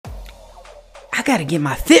I gotta get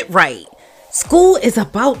my fit right. School is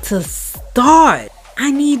about to start. I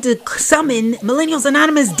need to summon Millennials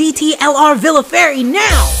Anonymous DTLR Villa Fairy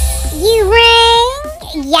now. You ring?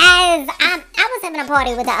 Yes, I was having a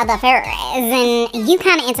party with the other fairies, and you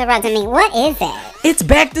kind of interrupted me. What is it? It's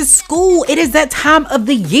back to school. It is that time of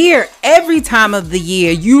the year. Every time of the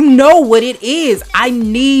year. You know what it is. I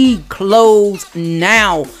need clothes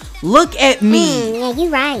now. Look at me. Yeah, you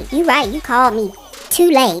right. You called me too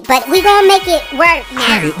late, but we gonna make it work now.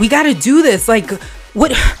 All right, we gotta do this. Like,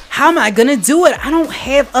 what? How am I gonna do it? I don't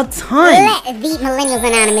have a ton. Let the Millennials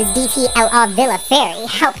Anonymous DTLR Villa Fairy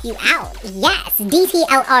help you out. Yes,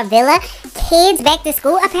 DTLR Villa Kids Back to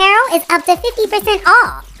School apparel is up to 50%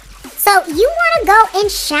 off. So you wanna go and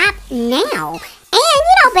shop now. And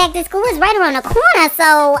you know, back to school is right around the corner,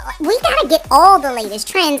 so we gotta get all the latest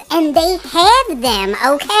trends, and they have them,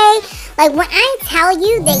 okay? Like, when I tell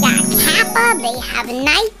you they got Kappa, they have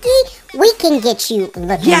Nike, we can get you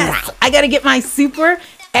looking right. I gotta get my super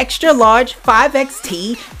extra large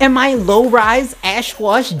 5XT and my low rise ash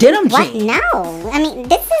wash denim jeans. What? No. I mean,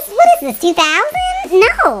 what is this, 2000?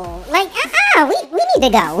 No. Like, we need to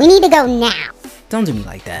go. We need to go now. Don't do me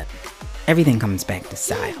like that. Everything comes back to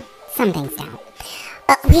style. Some things don't.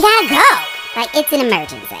 But we gotta go. Like, it's an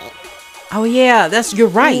emergency. Oh yeah, you're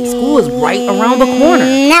right. School is right around the corner.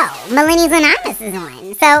 No, Millennials Anonymous is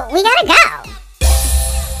on, so we gotta go.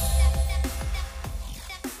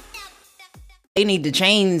 They need to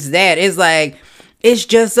change that. It's like, it's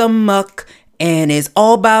just a muck, and it's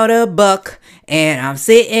all about a buck. And I'm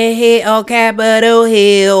sitting here on Capitol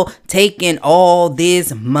Hill, taking all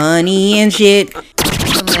this money and shit.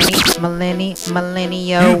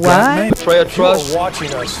 Millennial what? Freya Trust.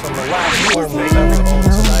 Watching us from the last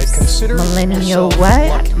tonight. Consider Millennial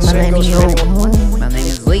what? Millennial. My name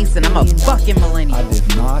is Lisa, and I'm a fucking millennial. I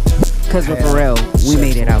did not. Cause with Pharrell, we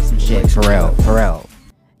made it out some shit. Pharrell.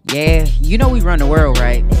 Yeah, you know we run the world,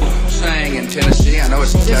 right? Sang in Tennessee. I know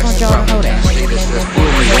it's Just want Texas. y'all to know that.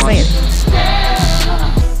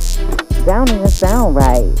 That don't even sound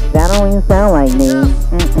right. That don't even sound like me.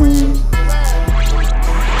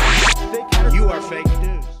 You are fake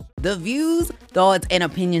news. The views, thoughts, and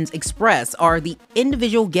opinions expressed are the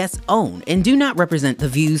individual guest's own and do not represent the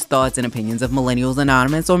views, thoughts, and opinions of Millennials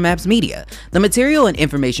Anonymous or Maps Media. The material and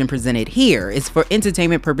information presented here is for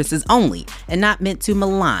entertainment purposes only and not meant to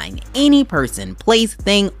malign any person, place,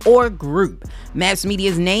 thing, or group. Maps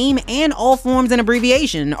Media's name and all forms and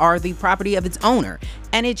abbreviation are the property of its owner,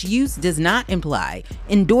 and its use does not imply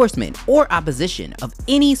endorsement or opposition of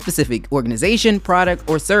any specific organization, product,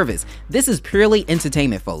 or service. This is purely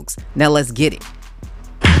entertainment, folks. Now let's get it.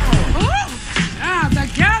 The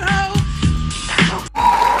ghetto.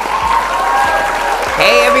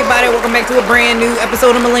 Hey everybody, welcome back to a brand new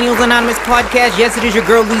episode of Millennials Anonymous podcast. Yes, it is your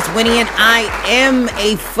girl Lise Winnie, and I am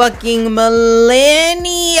a fucking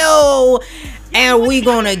millennial. And we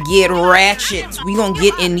gonna get ratchet. We gonna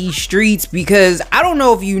get in these streets because I don't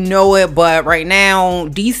know if you know it, but right now,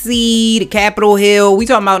 DC, the Capitol Hill, we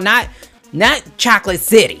talking about not Chocolate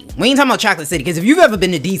City. We ain't talking about Chocolate City, because if you've ever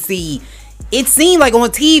been to DC, it seemed like on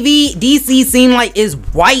TV, DC seemed like it's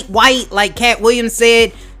white, like Cat Williams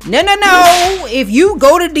said. No. If you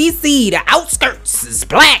go to DC, the outskirts is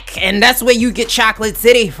black, and that's where you get Chocolate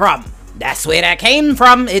City from. That's where that came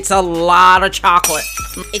from. It's a lot of chocolate.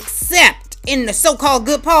 Except in the so-called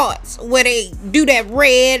good parts where they do that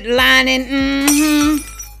red lining.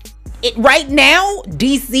 Right now,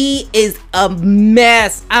 DC is a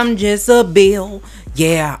mess. I'm just a bill.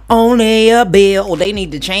 Yeah, only a bill. They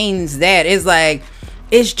need to change that. It's like,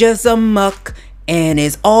 it's just a muck, and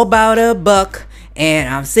it's all about a buck. And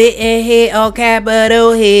I'm sitting here on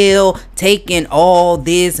Capitol Hill, taking all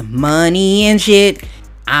this money and shit.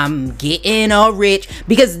 I'm getting all rich,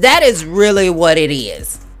 because that is really what it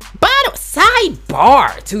is. But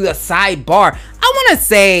sidebar to the sidebar, I want to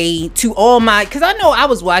say to all my, because I know I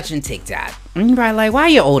was watching TikTok. And you're probably like, why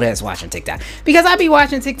your old ass watching TikTok? Because I be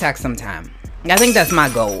watching TikTok sometime. I think that's my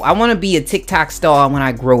goal. I want to be a TikTok star when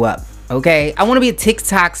I grow up, okay? I want to be a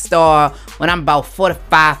TikTok star when I'm about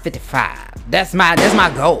 45, 55. That's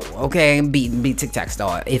my goal, okay? Be TikTok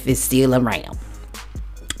star if it's still around.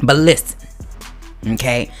 But listen,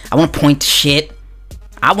 okay? I want to point to shit.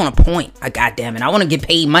 I want to point. Goddamn it. I want to get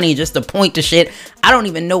paid money just to point to shit. I don't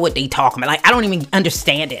even know what they talking about. Like, I don't even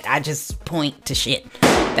understand it. I just point to shit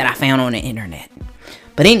that I found on the internet.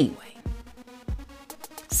 But anyway,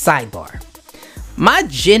 sidebar. My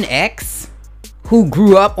Gen X, who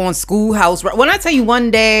grew up on Schoolhouse, when I tell you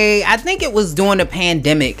one day, I think it was during the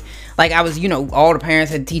pandemic, like I was, all the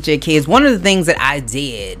parents had to teach their kids. One of the things that I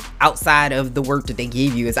did outside of the work that they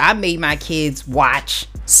gave you is I made my kids watch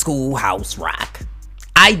Schoolhouse Rock.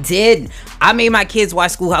 I made my kids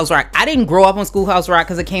watch Schoolhouse Rock. I didn't grow up on Schoolhouse Rock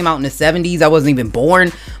because it came out in the 70s. I wasn't even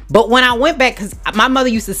born. But when I went back, because my mother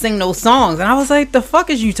used to sing those songs, and I was like, the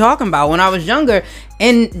fuck is you talking about when I was younger?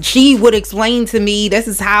 And she would explain to me, this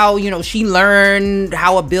is how, she learned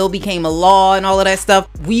how a bill became a law and all of that stuff.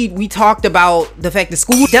 We talked about the fact that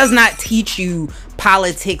school does not teach you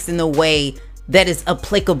politics in the way that is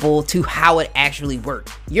applicable to how it actually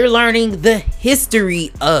works. You're learning the history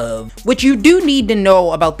of, which you do need to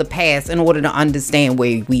know about the past in order to understand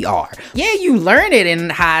where we are. Yeah, you learn it in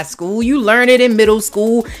high school, you learn it in middle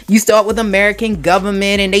school. You start with American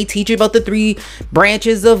government and they teach you about the 3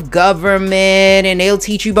 branches of government, and they'll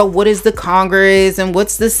teach you about what is the Congress and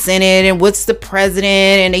what's the Senate and what's the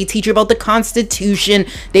president, and they teach you about the Constitution.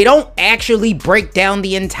 They don't actually break down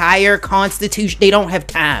the entire Constitution. They don't have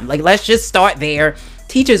time. Like, let's just start there.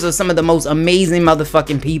 Teachers are some of the most amazing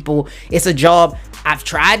motherfucking people. It's a job. I've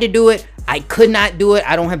tried to do it. I could not do it.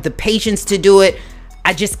 I don't have the patience to do it.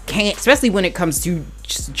 I just can't, especially when it comes to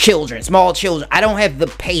children, small children. I don't have the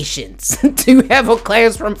patience to have a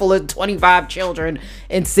classroom full of 25 children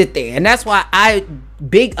and sit there. And that's why I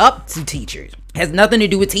big up to teachers. Has nothing to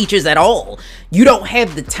do with teachers at all. You don't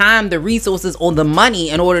have the time, the resources, or the money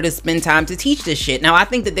in order to spend time to teach this shit. Now, I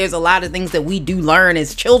think that there's a lot of things that we do learn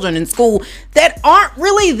as children in school that aren't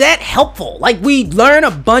really that helpful. Like, we learn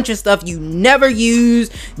a bunch of stuff you never use,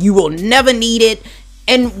 you will never need it,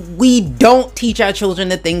 and we don't teach our children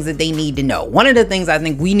the things that they need to know. One of the things I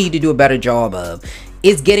think we need to do a better job of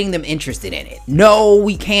is getting them interested in it. No,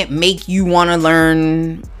 we can't make you want to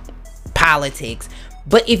learn politics.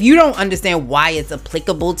 But if you don't understand why it's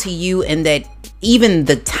applicable to you, and that even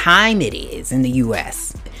the time it is in the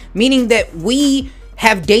US, meaning that we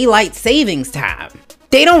have daylight savings time.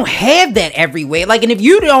 They don't have that everywhere. Like, and if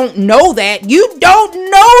you don't know that, you don't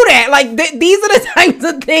know that. Like, these are the types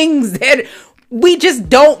of things that we just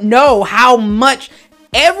don't know, how much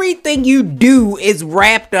everything you do is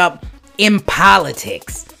wrapped up in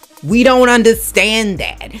politics. We don't understand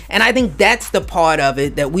that. And I think that's the part of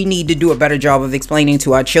it that we need to do a better job of explaining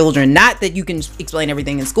to our children. Not that you can explain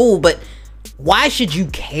everything in school, but why should you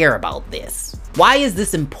care about this? Why is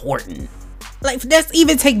this important? Like, let's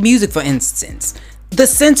even take music, for instance. The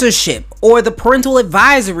censorship or the parental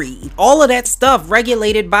advisory, all of that stuff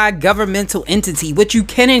regulated by a governmental entity. What you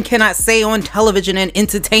can and cannot say on television and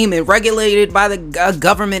entertainment, regulated by the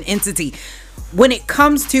government entity. When it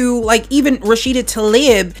comes to, like, even Rashida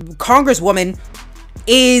Tlaib, congresswoman,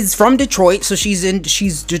 is from Detroit, so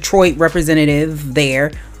she's Detroit representative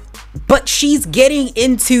there, but she's getting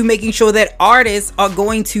into making sure that artists are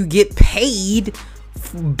going to get paid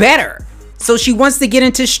better. So she wants to get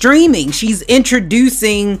into streaming. She's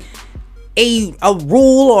introducing a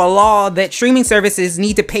rule or a law that streaming services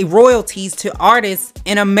need to pay royalties to artists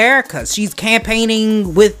in America. She's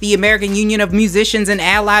campaigning with the American Union of Musicians and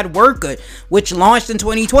Allied Workers, which launched in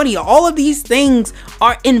 2020. All of these things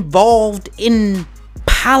are involved in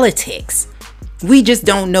politics. We just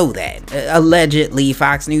don't know that. Allegedly,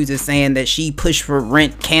 Fox News is saying that she pushed for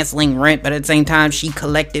rent, canceling rent, but at the same time, she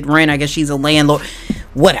collected rent. I guess she's a landlord.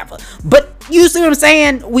 Whatever. But you see what I'm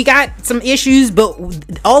saying? We got some issues, but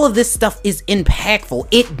all of this stuff is impactful.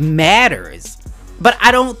 It matters. But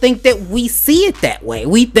I don't think that we see it that way.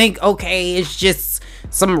 We think, okay, it's just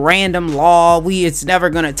some random law. It's never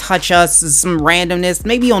going to touch us. It's some randomness.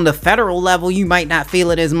 Maybe on the federal level, you might not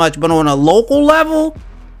feel it as much, but on a local level,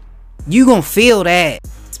 you gonna feel that.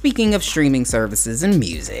 Speaking of streaming services and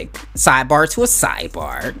music, sidebar to a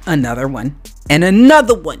sidebar, another one and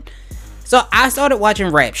another one. So I started watching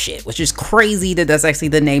Rap Shit, which is crazy that that's actually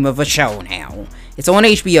the name of a show now. It's on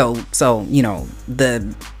HBO, so, you know,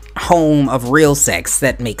 the home of real sex.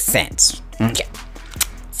 That makes sense. Okay.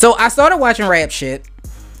 So I started watching Rap Shit.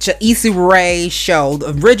 Issa Rae show.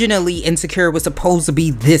 Originally, Insecure was supposed to be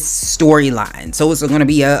this storyline. So it's gonna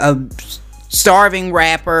be a starving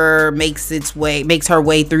rapper makes her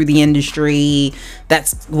way through the industry.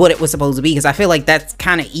 That's what it was supposed to be, because I feel like that's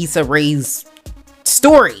kind of Issa Rae's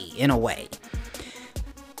story in a way.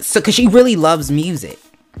 So, because she really loves music.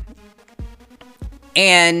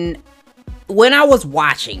 And when I was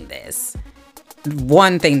watching this,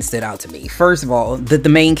 one thing stood out to me. First of all, that the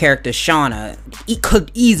main character, Shauna, it could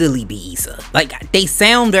easily be Issa. Like, they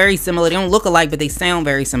sound very similar. They don't look alike, but they sound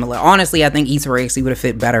very similar. Honestly, I think Issa Rae actually would have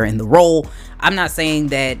fit better in the role. I'm not saying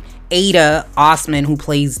that Ada Osman, who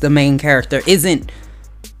plays the main character, isn't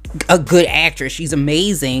a good actress. She's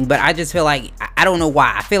amazing, but I just feel like, I don't know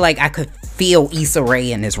why. I feel like I could feel Issa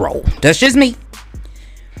Rae in this role. That's just me.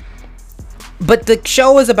 But the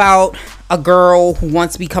show is about a girl who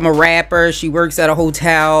wants to become a rapper. She works at a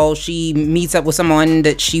hotel. She meets up with someone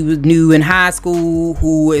that she knew in high school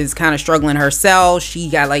who is kind of struggling herself. She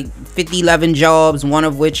got like 11 jobs, one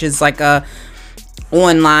of which is like a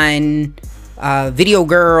online video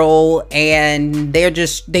girl, and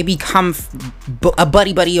they become a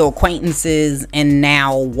buddy or acquaintances. And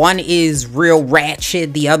now one is real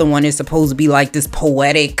ratchet, the other one is supposed to be like this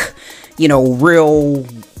poetic, real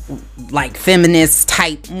like feminist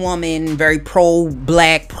type woman, very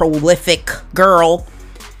pro-black, prolific girl.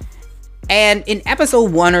 And in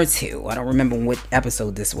episode 1 or 2, I don't remember what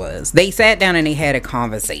episode this was, they sat down and they had a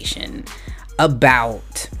conversation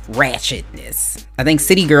about ratchetness. I think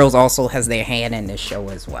City Girls also has their hand in this show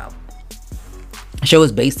as well. The show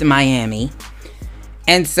is based in Miami.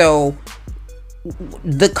 And so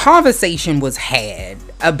the conversation was had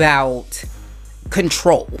about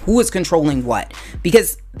control. Who is controlling what?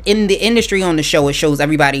 Because in the industry on the show, it shows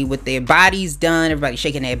everybody with their bodies done, everybody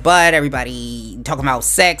shaking their butt, everybody talking about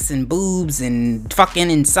sex and boobs and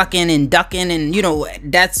fucking and sucking and ducking, and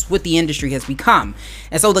that's what the industry has become.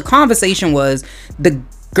 And so the conversation was the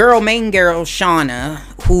main girl Shauna,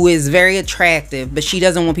 who is very attractive, but she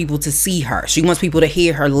doesn't want people to see her. She wants people to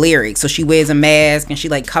hear her lyrics, so she wears a mask and she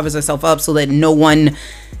like covers herself up so that no one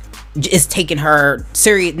is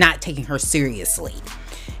not taking her seriously.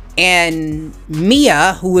 And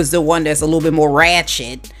Mia, who is the one that's a little bit more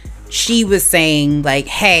ratchet, she was saying like,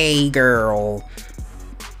 hey girl,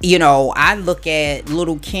 I look at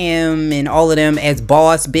Little Kim and all of them as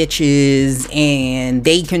boss bitches, and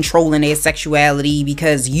they controlling their sexuality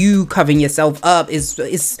because you covering yourself up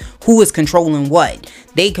is who is controlling what.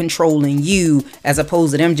 They controlling you, as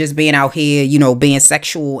opposed to them just being out here, being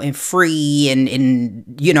sexual and free, and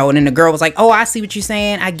then the girl was like, oh, I see what you're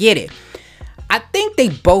saying, I get it. I think they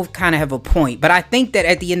both kind of have a point, but I think that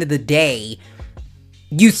at the end of the day,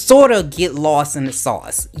 you sort of get lost in the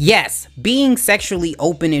sauce. Yes, being sexually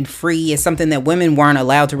open and free is something that women weren't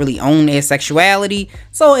allowed to really own their sexuality.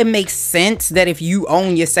 So it makes sense that if you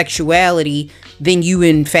own your sexuality, then you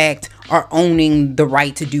in fact are owning the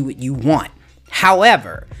right to do what you want.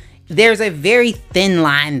 However, there's a very thin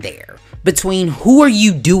line there between who are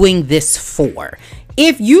you doing this for.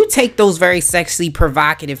 If you take those very sexy,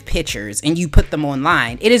 provocative pictures and you put them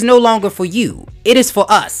online, it is no longer for you. It is for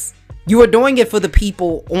us. You are doing it for the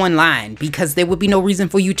people online because there would be no reason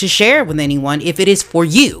for you to share it with anyone if it is for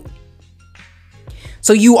you.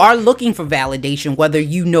 So you are looking for validation whether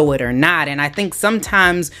you know it or not. And I think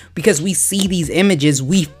sometimes because we see these images,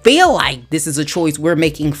 we feel like this is a choice we're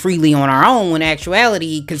making freely on our own, when in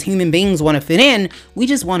actuality, because human beings want to fit in, we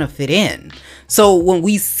just want to fit in. So when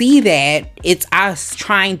we see that, it's us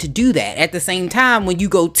trying to do that. At the same time, when you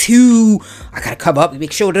go I gotta cover up,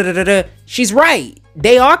 make sure, she's right.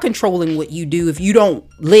 They are controlling what you do if you don't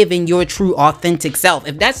live in your true authentic self.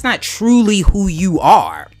 If that's not truly who you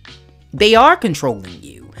are, they are controlling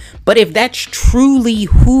you. But if that's truly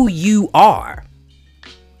who you are,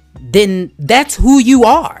 then that's who you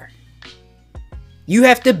are. You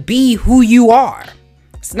have to be who you are.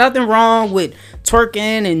 There's nothing wrong with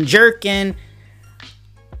twerking and jerking.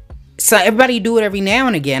 So everybody do it every now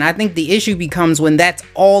and again. I think the issue becomes when that's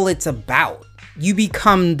all it's about. You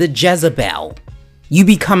become the Jezebel. You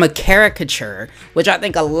become a caricature, which I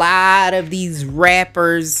think a lot of these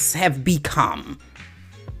rappers have become.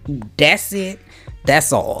 That's it.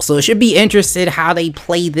 That's all. So it should be interesting how they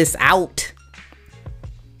play this out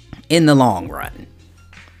in the long run.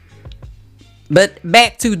 But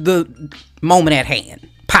back to the moment at hand.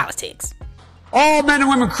 Politics. All men and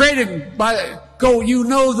women created by you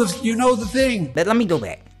know the thing. But let me go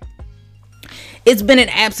back. It's been an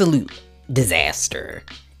absolute disaster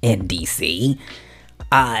in DC.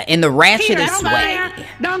 In the ratchetest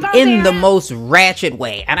way. In the most ratchet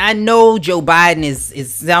way. And I know Joe Biden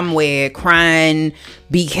is somewhere crying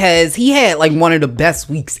because he had like one of the best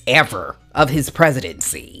weeks ever of his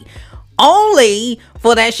presidency. Only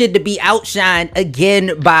for that shit to be outshined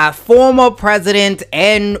again by former president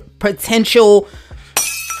and potential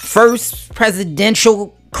first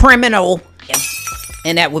presidential criminal.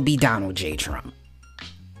 And that would be Donald J. Trump.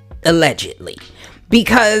 Allegedly.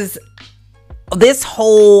 Because this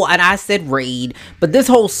whole, and I said raid, but this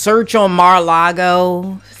whole search on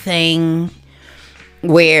Mar-a-Lago thing,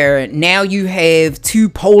 where now you have two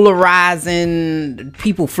polarizing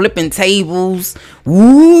people flipping tables,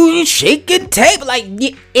 woo, shaking table, like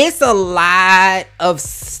it's a lot of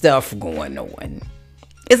stuff going on.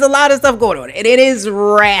 It's a lot of stuff going on, and it is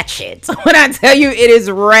ratchet. When I tell you it is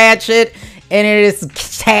ratchet, and it is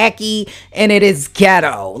tacky, and it is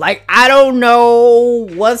ghetto. Like, I don't know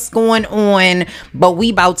what's going on, but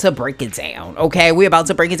we about to break it down, okay? We about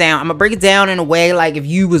to break it down. I'm gonna break it down in a way like if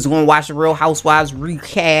you was gonna watch the Real Housewives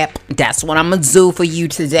recap, that's what I'm gonna do for you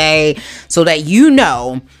today, so that you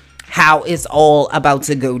know how it's all about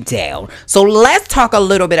to go down. So let's talk a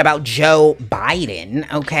little bit about Joe Biden,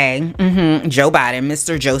 okay? Joe Biden,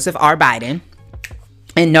 Mr. Joseph R. Biden.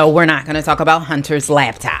 And no, we're not going to talk about Hunter's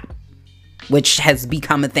laptop, which has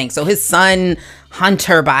become a thing. So his son,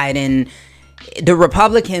 Hunter Biden, the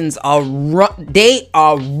Republicans are they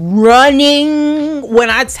are running. When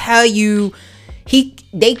I tell you,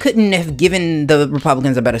 they couldn't have given the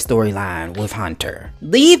Republicans a better storyline with Hunter.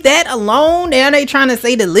 Leave that alone. Now they trying to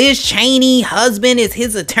say that Liz Cheney husband is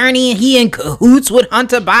his attorney and he in cahoots with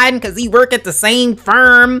Hunter Biden because he work at the same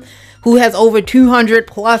firm who has over 200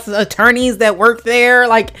 plus attorneys that work there.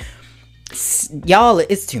 Like, y'all,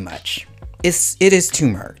 it's too much. It is too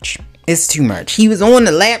much. It's too much. He was on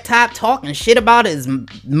the laptop talking shit about his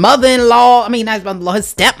mother-in-law. I mean, not his mother-in-law, his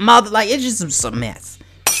stepmother. Like, it's just a mess.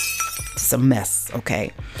 It's a mess,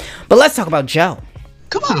 okay? But let's talk about Joe.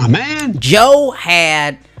 Come on, man. Joe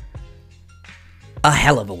had a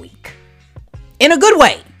hell of a week. In a good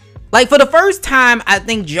way. Like, for the first time, I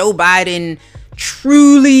think Joe Biden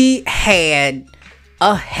truly had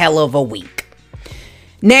a hell of a week.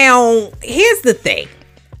 Now, here's the thing.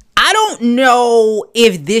 I don't know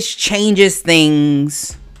if this changes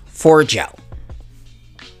things for Joe.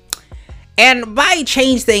 And by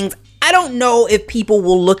change things, I don't know if people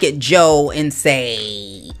will look at Joe and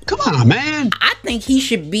say, come on, man, I think he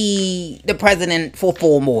should be the president for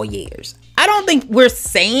 4 more years. I don't think we're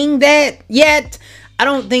saying that yet. I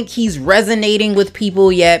don't think he's resonating with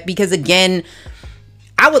people yet, because again,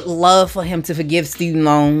 I would love for him to forgive student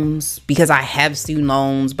loans because I have student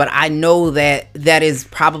loans, but I know that that is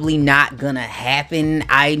probably not gonna happen.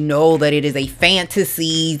 I know that it is a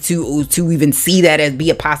fantasy to even see that as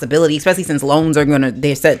be a possibility, especially since loans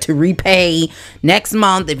they're set to repay next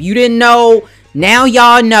month. If you didn't know, now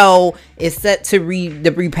y'all know it's set to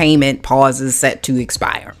the repayment pause is set to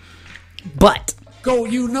expire. But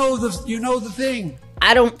you know the thing.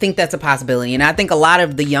 I don't think that's a possibility. And I think a lot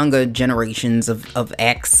of the younger generations of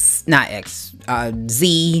Z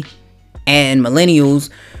and millennials,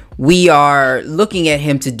 we are looking at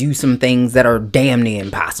him to do some things that are damn near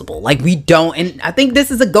impossible. Like, we don't, and I think this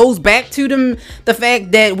goes back to the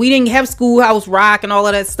fact that we didn't have Schoolhouse Rock and all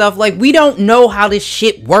of that stuff. Like, we don't know how this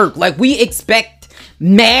shit works. Like, we expect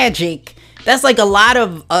magic. That's like a lot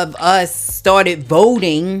of us started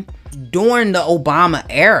voting during the Obama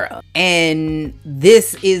era, and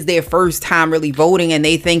this is their first time really voting, and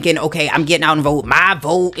they thinking, okay, I'm getting out and vote. My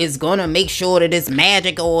vote is gonna make sure that it's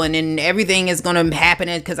magical and then everything is gonna happen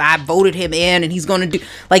because I voted him in and he's gonna do.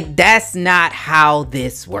 Like, that's not how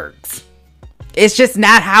this works. It's just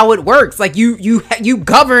not how it works. Like, you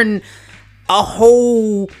govern a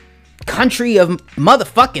whole country of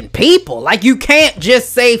motherfucking people. Like, you can't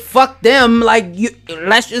just say fuck them. Like,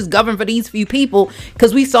 let's just govern for these few people,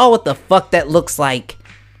 because we saw what the fuck that looks like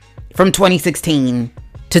from 2016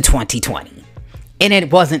 to 2020, and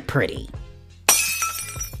it wasn't pretty.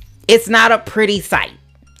 It's not a pretty sight.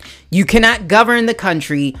 You cannot govern the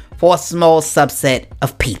country for a small subset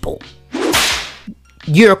of people.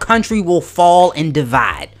 Your country will fall and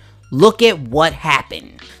divide. Look at what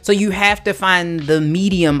happened. So you have to find the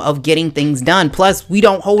medium of getting things done. Plus, we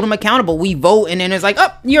don't hold them accountable. We vote, and then it's like,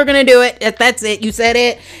 oh, you're going to do it. That's it. You said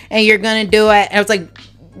it, and you're going to do it. And it's like,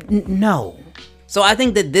 no. So I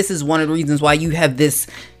think that this is one of the reasons why you have this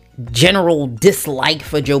general dislike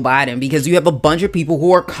for Joe Biden, because you have a bunch of people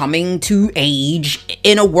who are coming to age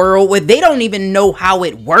in a world where they don't even know how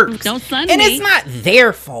it works. Don't sun and me. It's not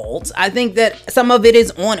their fault. I think that some of it is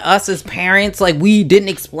on us as parents. Like, we didn't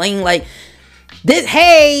explain, like, this,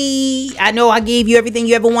 hey, I know I gave you everything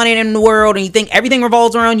you ever wanted in the world, and you think everything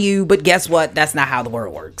revolves around you, but guess what? That's not how the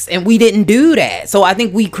world works. And we didn't do that. So I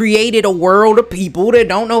think we created a world of people that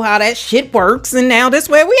don't know how that shit works, and now that's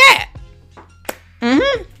where we at.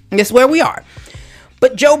 That's where we are.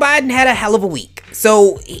 But Joe Biden had a hell of a week.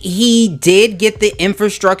 So he did get the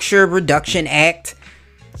Infrastructure Reduction Act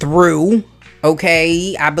through.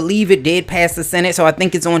 Okay, I believe it did pass the Senate, so I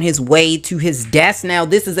think it's on his way to his desk. Now,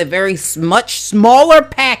 this is a very much smaller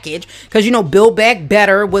package, because, you know, Build Back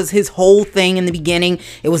Better was his whole thing in the beginning.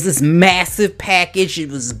 It was this massive package.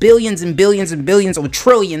 It was billions and billions and billions, or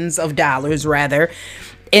trillions of dollars, rather.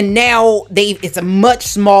 And now it's a much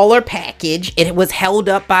smaller package. It was held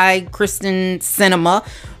up by Kyrsten Sinema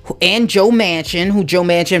and Joe Manchin, who Joe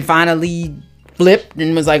Manchin finally flipped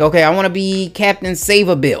and was like, okay, I want to be Captain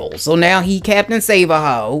Save-A-Bill. So now he Captain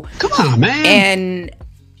Save-A-Ho. Come on, man. And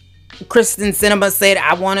Kristen Sinema said,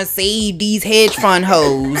 I want to save these hedge fund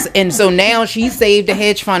hoes. And so now she saved the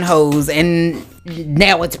hedge fund hoes, and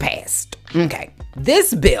now it's passed. Okay.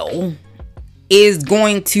 This bill is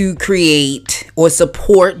going to create or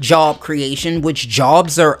support job creation, which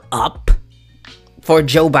jobs are up for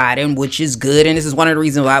Joe Biden, which is good. And this is one of the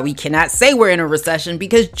reasons why we cannot say we're in a recession,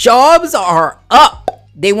 because jobs are up.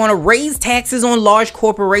 They want to raise taxes on large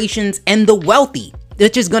corporations and the wealthy,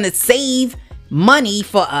 which is going to save money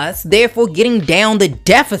for us, therefore getting down the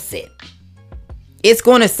deficit. It's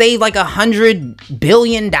going to save like $100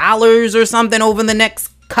 billion or something over the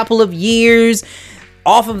next couple of years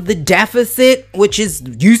off of the deficit, which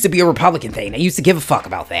used to be a Republican thing. They used to give a fuck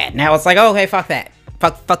about that. Now it's like, oh, okay, fuck that.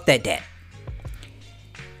 Fuck that debt.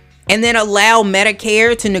 And then allow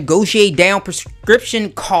Medicare to negotiate down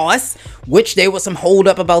prescription costs, which there was some hold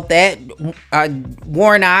up about that.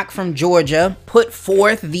 Warnock from Georgia put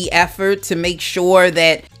forth the effort to make sure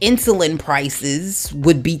that insulin prices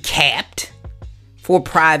would be capped for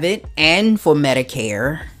private and for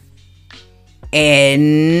Medicare.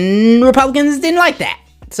 And Republicans didn't like that.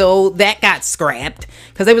 So that got scrapped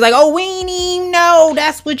because they was like, oh, we ain't even know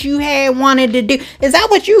that's what you had wanted to do. Is that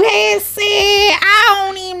what you had said? I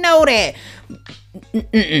don't even know that.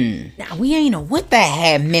 Now, we ain't know what that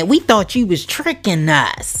had meant. We thought you was tricking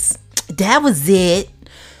us. That was it.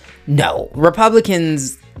 No,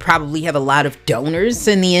 Republicans probably have a lot of donors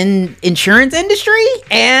in the insurance industry,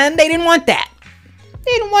 and they didn't want that.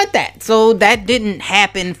 They didn't want that. So that didn't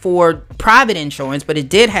happen for private insurance, but it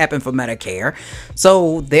did happen for Medicare.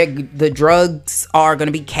 So the drugs are going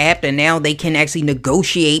to be capped, and now they can actually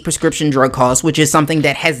negotiate prescription drug costs, which is something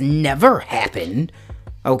that has never happened.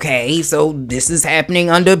 Okay, so this is happening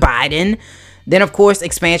under Biden. Then, of course,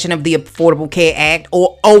 expansion of the Affordable Care Act,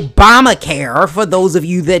 or Obamacare, for those of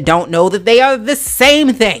you that don't know that they are the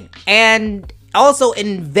same thing. And also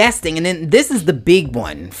investing, and then this is the big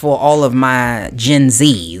one for all of my Gen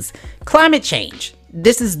Zs, climate change.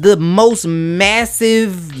 This is the most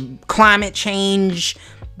massive climate change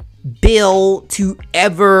bill to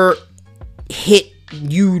ever hit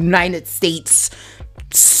United States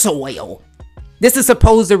soil. This is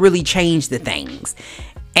supposed to really change the things.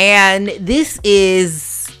 And this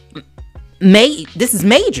is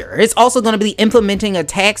major. It's also going to be implementing a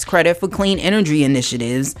tax credit for clean energy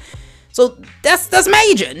initiatives. So that's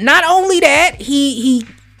major. Not only that, he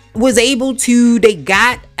was able to, they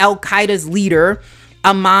got Al-Qaeda's leader,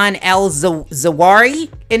 Ayman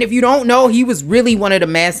al-Zawahiri. And if you don't know, he was really one of the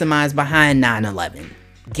masterminds behind 9/11.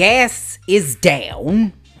 Gas is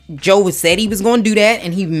down. Joe said he was going to do that,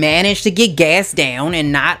 and he managed to get gas down,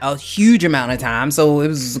 and not a huge amount of time. So it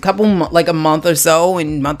was like a month or so,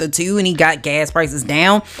 and month or two, and he got gas prices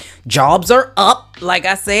down. Jobs are up, like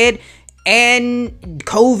I said, and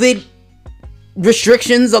COVID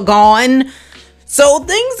restrictions are gone. So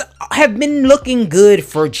things have been looking good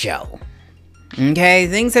for Joe. Okay,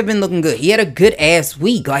 things have been looking good. He had a good ass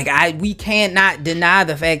week. We can't not deny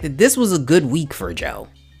the fact that this was a good week for Joe.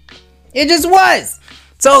 It just was.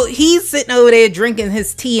 So he's sitting over there drinking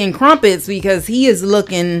his tea and crumpets because he is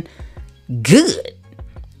looking good.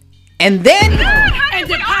 And then and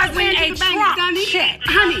depositing a Trump check.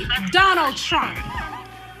 Honey, Donald Trump.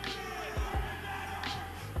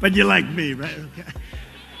 But you like me, right?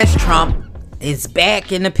 Okay. Trump is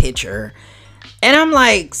back in the picture. And I'm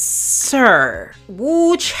like, sir,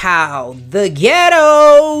 woo child, the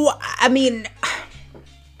ghetto. I mean,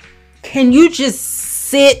 can you just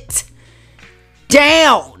sit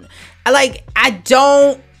down? I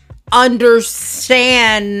don't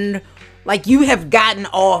understand. You have gotten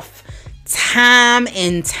off time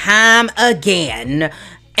and time again,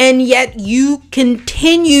 and yet you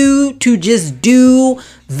continue to just do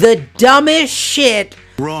the dumbest shit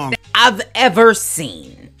wrong I've ever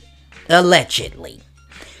seen. Allegedly.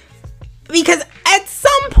 Because at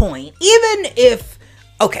some point, even if,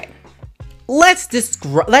 okay,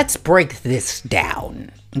 let's break this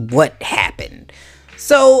down. What happened?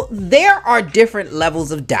 So there are different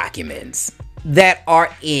levels of documents that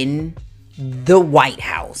are in the White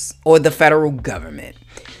House or the federal government.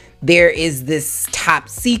 There is this top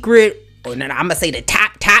secret, or no, I'm gonna say the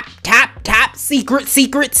top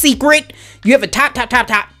secret. You have a top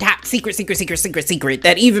secret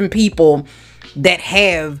that even people that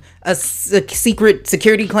have a secret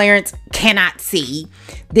security clearance cannot see.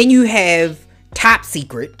 Then you have top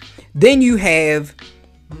secret. Then you have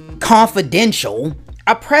confidential.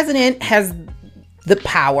 A president has the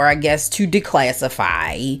power, I guess, to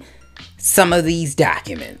declassify some of these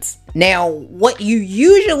documents. Now, what you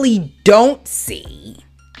usually don't see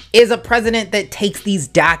is a president that takes these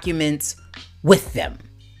documents with them.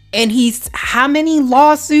 And how many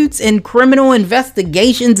lawsuits and criminal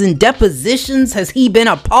investigations and depositions has he been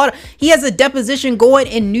a part of? He has a deposition going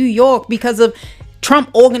in New York because of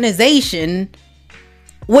Trump Organization,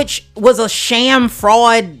 which was a sham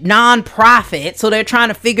fraud nonprofit. So they're trying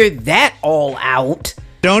to figure that all out.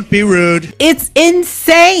 Don't be rude. It's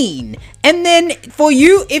insane. And then for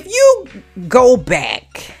you, if you go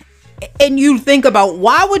back and you think about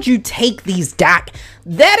why would you take these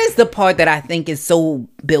that is the part that I think is so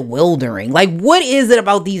bewildering. Like, what is it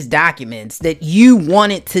about these documents that you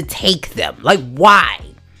wanted to take them? Like, why?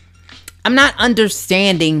 I'm not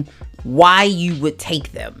understanding why you would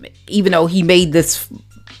take them, even though he made this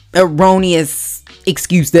erroneous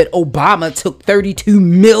excuse that Obama took 32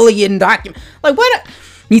 million documents. Like, what?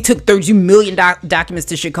 He took 32 million documents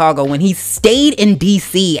to Chicago when he stayed in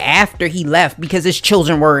D.C. after he left because his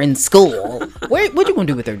children were in school. What you gonna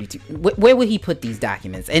do with 32? Where would he put these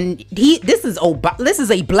documents? And this is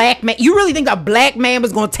a black man. You really think a black man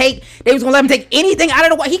was gonna they was gonna let him take anything out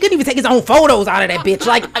of the White? He couldn't even take his own photos out of that bitch.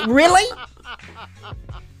 Like, really?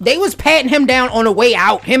 They was patting him down on the way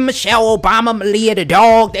out. Him, Michelle Obama, Malia the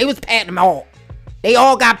dog. They was patting him all. They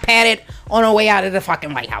all got patted on the way out of the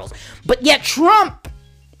fucking White House. But yet Trump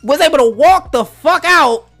was able to walk the fuck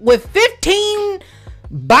out with 15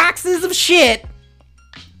 boxes of shit.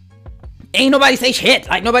 Ain't nobody say shit.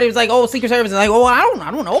 Like, nobody was like, oh, Secret Service is like, oh, I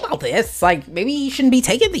don't know about this. Like, maybe he shouldn't be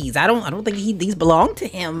taking these. I don't think these belong to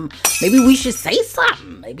him. Maybe we should say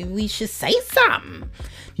something.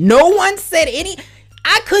 No one said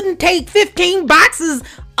I couldn't take 15 boxes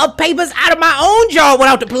of papers out of my own jar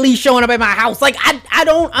without the police showing up at my house. Like, I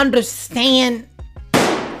don't understand.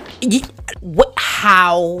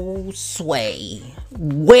 How sway?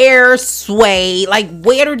 Where sway? Like,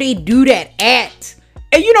 where do they do that at?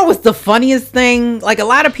 And you know what's the funniest thing? Like, a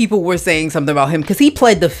lot of people were saying something about him because he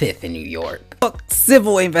pled the fifth in New York. A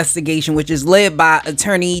civil investigation, which is led by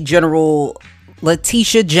Attorney General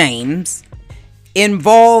Letitia James,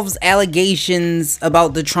 involves allegations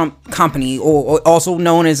about the Trump Company, or also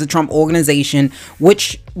known as the Trump Organization,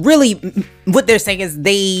 which really, what they're saying is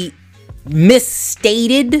they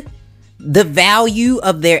misstated the value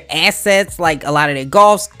of their assets, like a lot of their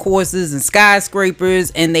golf courses and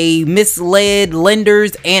skyscrapers, and they misled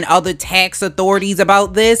lenders and other tax authorities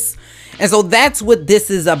about this. And so that's what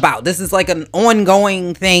this is about. This is like an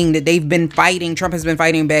ongoing thing that they've been fighting. Trump has been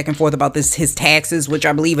fighting back and forth about his taxes, which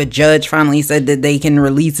I believe a judge finally said that they can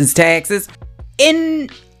release his taxes.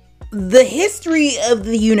 In the history of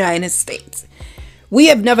the United States, we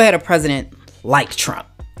have never had a president like Trump.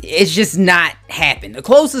 It's just not happened. The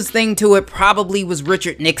closest thing to it probably was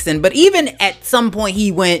Richard Nixon. But even at some point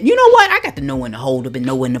he went, you know what? I got to know when to hold him and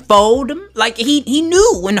know when to fold him. Like, he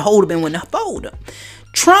knew when to hold him and when to fold him.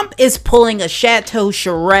 Trump is pulling a Chateau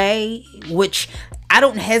Charest, which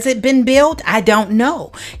has it been built? I don't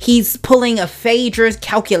know. He's pulling a Phaedra's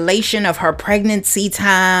calculation of her pregnancy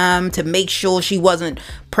time to make sure she wasn't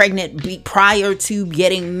pregnant prior to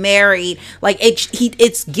getting married. Like,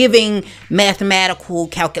 it's giving mathematical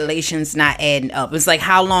calculations not adding up. It's like,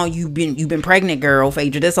 how long you've been pregnant, girl,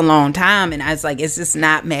 Phaedra? That's a long time. And I was like, it's just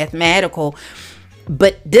not mathematical.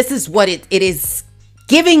 But this is what it is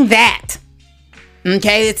giving that.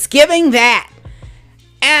 Okay, it's giving that.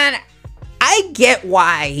 And I get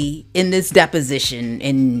why in this deposition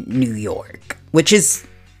in New York, which is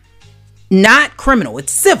not criminal,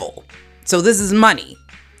 it's civil. So this is money.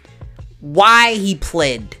 Why he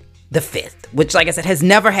pled the fifth, which, like I said, has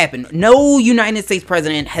never happened. No United States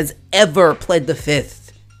president has ever pled the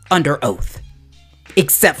fifth under oath,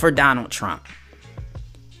 except for Donald Trump.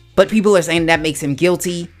 But people are saying that makes him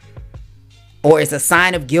guilty, or it's a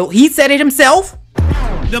sign of guilt. He said it himself.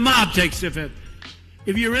 The mob takes the fifth.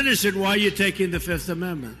 If you're innocent, why are you taking the Fifth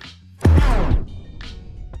Amendment?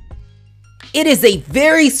 It is a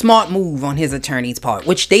very smart move on his attorney's part,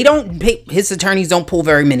 which his attorneys don't pull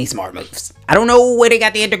very many smart moves. I don't know where they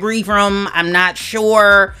got their degree from. I'm not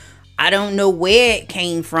sure. I don't know where it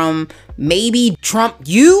came from. Maybe Trump,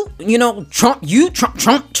 Trump,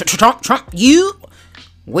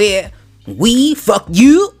 where we fuck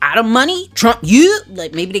you out of money, Trump,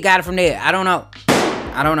 like maybe they got it from there. I don't know.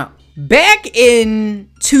 Back in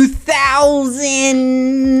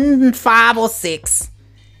 2005 or 6,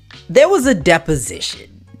 there was a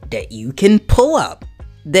deposition that you can pull up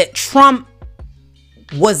that Trump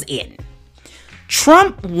was in.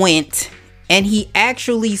 Trump went and he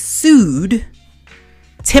actually sued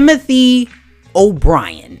Timothy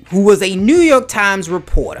O'Brien, who was a New York Times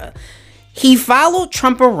reporter. He followed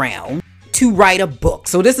Trump around to write a book.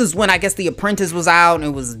 So this is when I guess The Apprentice was out, and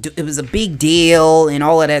it was a big deal and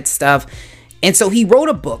all of that stuff. And so he wrote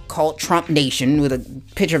a book called Trump Nation with a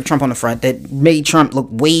picture of Trump on the front that made Trump look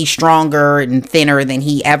way stronger and thinner than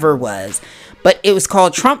he ever was. But it was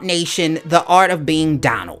called Trump Nation, The Art of Being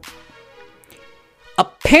Donald.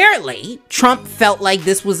 Apparently, Trump felt like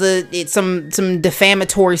this was some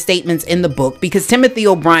defamatory statements in the book because Timothy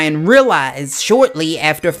O'Brien realized shortly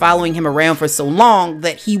after following him around for so long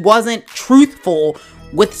that he wasn't truthful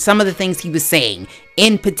with some of the things he was saying.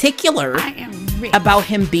 In particular, about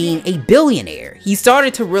him being a billionaire. He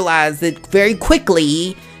started to realize that very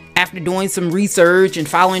quickly after doing some research and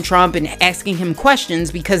following Trump and asking him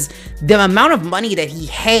questions, because the amount of money that he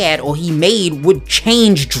had or he made would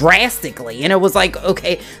change drastically. And it was like,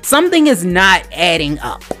 okay, something is not adding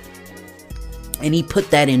up. And he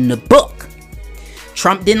put that in the book.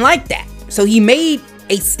 Trump didn't like that. So he made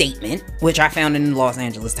a statement, which I found in the Los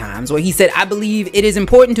Angeles Times, where he said, "I believe it is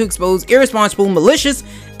important to expose irresponsible, malicious,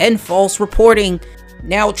 and false reporting."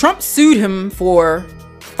 Now, Trump sued him for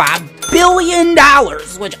 $5 billion,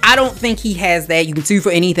 which I don't think he has that. You can sue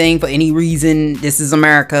for anything, for any reason. This is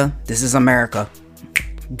America. This is America.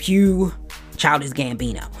 Cue Childish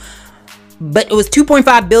Gambino. But it was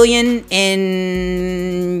 $2.5 billion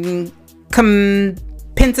in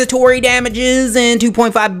compensatory damages and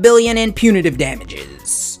 $2.5 billion in punitive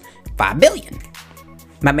damages. $5 billion.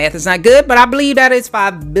 My math is not good, but I believe that is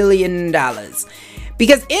 $5 billion.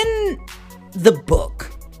 Because in the book,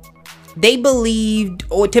 they believed,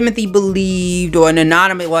 or Timothy believed, or an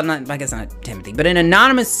anonymous, well, not, I guess not Timothy, but an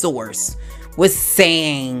anonymous source was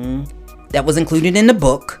saying, that was included in the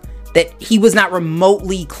book, that he was not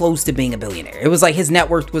remotely close to being a billionaire. It was like his net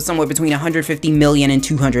worth was somewhere between 150 million and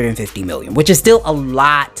 250 million, which is still a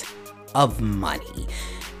lot of money.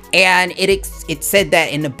 And it said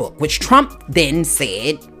that in the book, which Trump then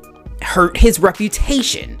said hurt his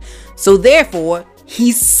reputation. So therefore,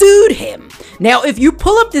 he sued him. Now, if you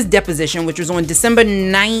pull up this deposition, which was on December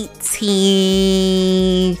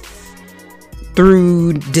 19th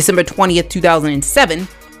through December 20th, 2007,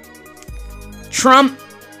 Trump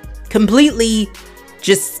completely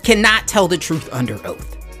just cannot tell the truth under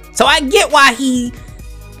oath. So I get why he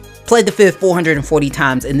pled the fifth 440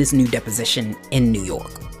 times in this new deposition in New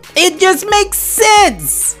York. It just makes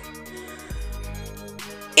sense.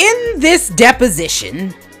 In this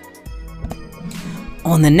deposition,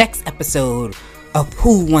 on the next episode of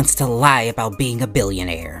Who Wants to Lie About Being a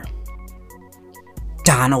Billionaire,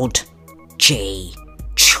 Donald J.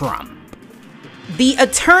 Trump. The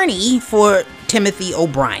attorney for Timothy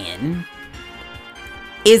O'Brien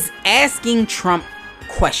is asking Trump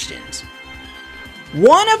questions.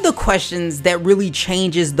 One of the questions that really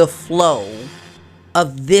changes the flow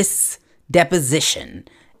of this deposition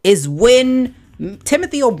is when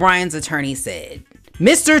Timothy O'Brien's attorney said,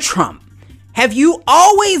 "Mr. Trump, have you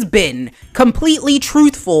always been completely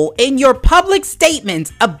truthful in your public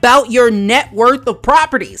statements about your net worth of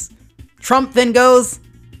properties?" Trump then goes,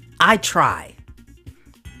 "I try."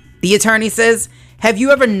 The attorney says, "Have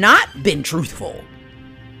you ever not been truthful?"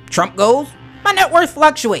 Trump goes, "My net worth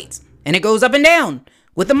fluctuates, and it goes up and down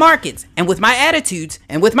with the markets and with my attitudes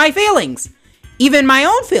and with my feelings, even my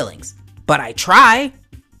own feelings, but I try."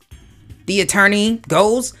 The attorney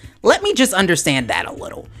goes, "Let me just understand that a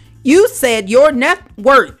little. You said your net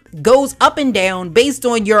worth goes up and down based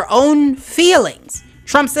on your own feelings."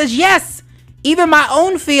 Trump says, "Yes, even my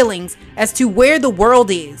own feelings as to where the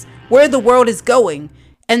world is going,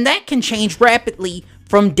 and that can change rapidly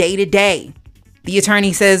from day to day." The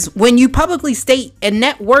attorney says, "When you publicly state a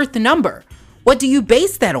net worth number, what do you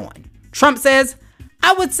base that on?" Trump says,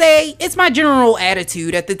 "I would say it's my general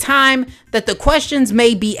attitude at the time that the questions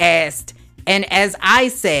may be asked, and as I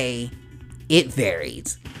say, it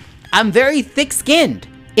varies. I'm very thick-skinned.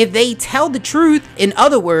 If they tell the truth, in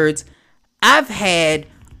other words, I've had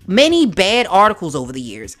many bad articles over the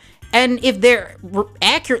years, and if they're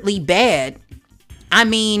accurately bad, I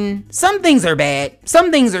mean, some things are bad,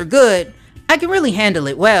 some things are good. I can really handle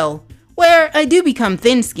it well. Where I do become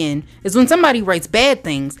thin-skinned is when somebody writes bad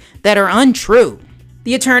things that are untrue."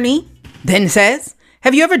 The attorney then says,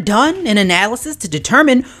 "Have you ever done an analysis to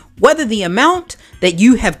determine whether the amount that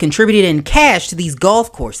you have contributed in cash to these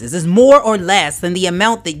golf courses is more or less than the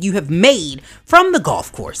amount that you have made from the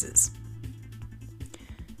golf courses?"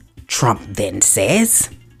 Trump then says,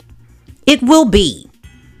 "It will be.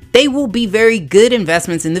 They will be very good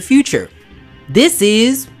investments in the future. This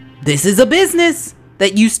is a business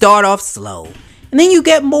that you start off slow, and then you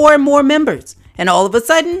get more and more members, and all of a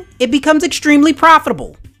sudden, it becomes extremely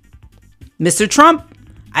profitable." Mr. Trump,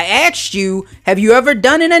 I asked you, have you ever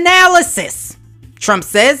done an analysis? Trump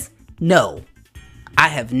says, No, I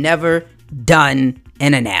have never done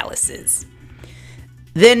an analysis.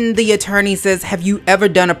 Then the attorney says, have you ever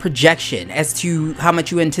done a projection as to how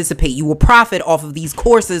much you anticipate you will profit off of these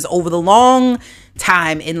courses over the long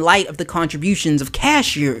time in light of the contributions of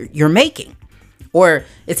cash you're making? Or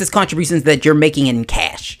it says contributions that you're making in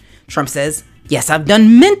cash. Trump says, yes, I've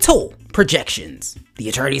done mental projections. The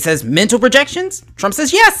attorney says, mental projections? Trump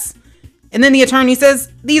says, yes. And then the attorney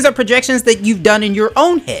says, these are projections that you've done in your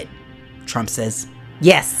own head. Trump says,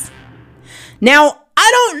 yes. Now,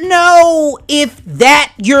 I don't know if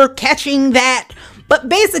that you're catching that, but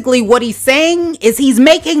basically what he's saying is he's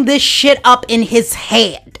making this shit up in his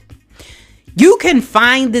head. You can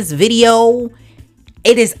find this video.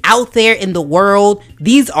 It is out there in the world.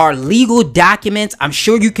 These are legal documents. I'm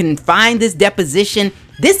sure you can find this deposition.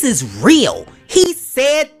 This is real. He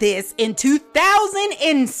said this in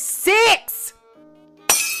 2006.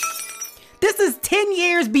 This is 10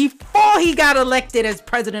 years before he got elected as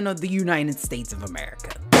president of the United States of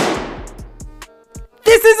America.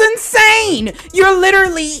 This is insane. You're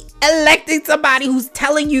literally electing somebody who's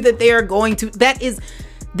telling you that they are going to,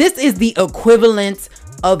 this is the equivalent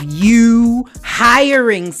of you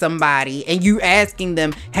hiring somebody and you asking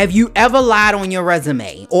them, have you ever lied on your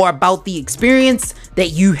resume or about the experience that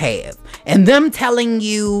you have? And them telling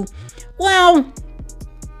you, well,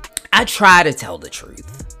 I try to tell the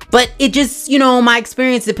truth. But it just, my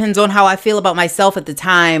experience depends on how I feel about myself at the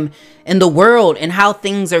time and the world and how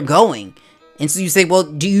things are going. And so you say, well,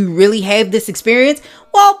 do you really have this experience?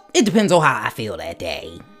 Well, it depends on how I feel that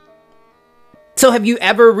day. So have you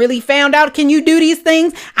ever really found out, can you do these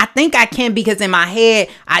things? I think I can, because in my head,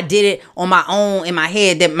 I did it on my own in my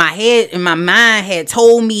head, that my head and my mind had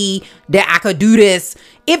told me that I could do this.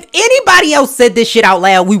 If anybody else said this shit out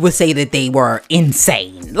loud, we would say that they were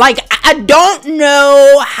insane. Like, I don't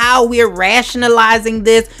know how we're rationalizing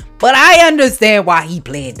this, but I understand why he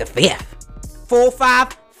pled the fifth.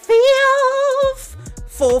 4-5 fifth.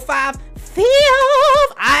 4-5 fifth.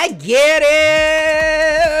 I get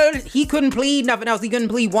it. He couldn't plead nothing else. He couldn't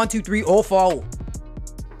plead 1, 2, 3, or 4.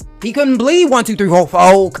 He couldn't plead 1, 2, 3, or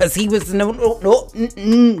 4 because he was no.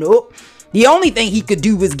 The only thing he could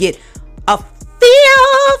do was get a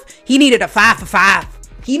fifth. He needed a 5 for 5.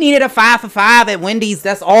 He needed a 5 for 5 at Wendy's.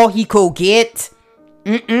 That's all he could get.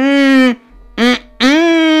 That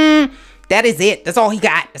is it. That's all he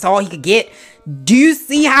got. That's all he could get. Do you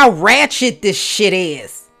see how ratchet this shit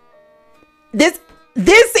is? This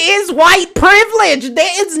is white privilege.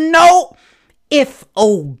 There is no... If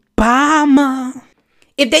Obama...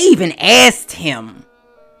 If they even asked him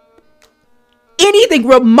anything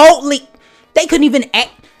remotely... They couldn't even...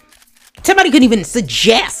 Somebody couldn't even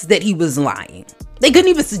suggest that he was lying. They couldn't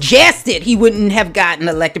even suggest it. He wouldn't have gotten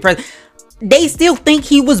elected president. They still think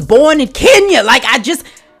he was born in Kenya. Like, I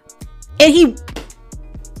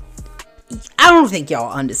don't think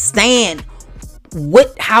y'all understand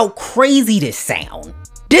how crazy this sound.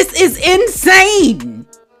 This is insane.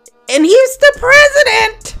 And he's the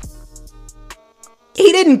president.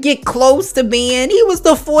 He didn't get close to being. He was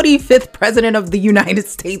the 45th president of the United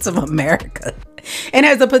States of America and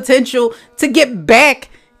has the potential to get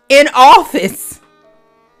back in office.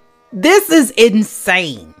 This is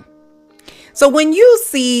insane. So when you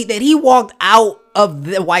see that he walked out of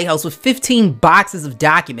the White House with 15 boxes of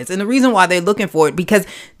documents, and the reason why they're looking for it, because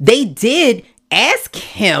they did ask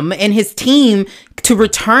him and his team to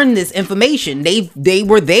return this information. They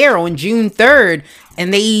were there on June 3rd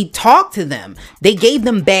and they talked to them. They gave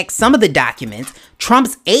them back some of the documents.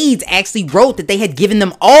 Trump's aides actually wrote that they had given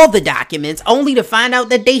them all the documents, only to find out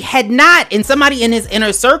that they had not. And somebody in his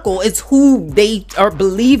inner circle is who they are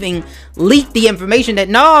believing leaked the information that,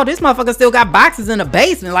 no, this motherfucker still got boxes in the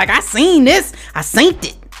basement. Like, I seen this. I synced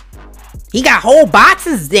it. He got whole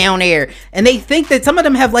boxes down there. And they think that some of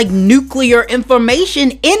them have like nuclear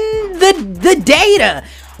information in the data.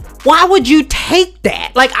 Why would you take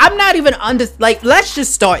that? Like, I'm not even let's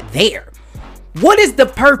just start there. What is the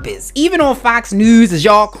purpose? Even on Fox News, as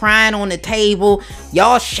y'all crying on the table,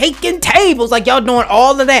 y'all shaking tables, like y'all doing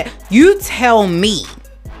all of that. You tell me,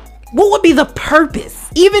 what would be the purpose?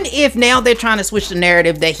 Even if now they're trying to switch the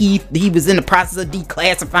narrative that he was in the process of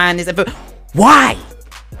declassifying this. Why?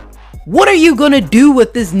 What are you gonna do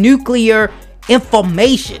with this nuclear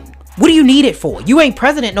information? What do you need it for? You ain't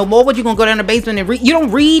president no more. What, you gonna go down the basement and read? You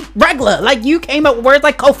don't read regular. Like, you came up with words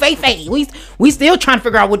like kofefe. We still trying to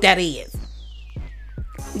figure out what that is.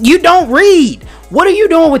 You don't read. What are you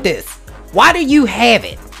doing with this? Why do you have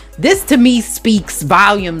it? This to me speaks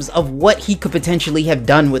volumes of what he could potentially have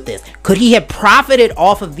done with this. Could he have profited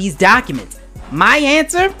off of these documents? My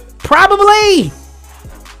answer, probably.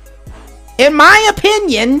 In my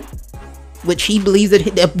opinion, which he believes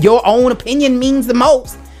that your own opinion means the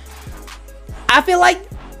most. I feel like,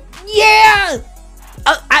 yeah,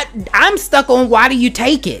 I'm stuck on why do you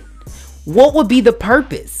take it? What would be the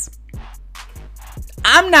purpose?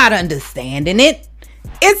 I'm not understanding it.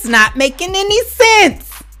 It's not making any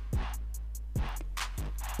sense.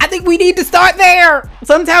 I think we need to start there.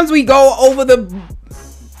 Sometimes we go over the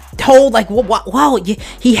whole, like, well,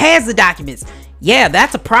 he has the documents. Yeah,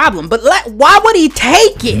 that's a problem. But why would he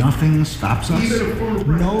take it? Nothing stops us.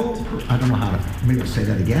 No, I don't know how to, maybe I'll say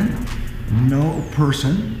that again. No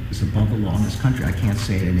person is above the law in this country. I can't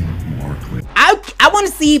say it any more clear. I want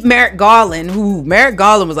to see Merrick Garland, who Merrick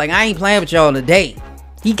Garland was like, I ain't playing with y'all today.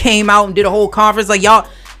 He came out and did a whole conference like, y'all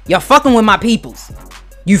fucking with my peoples.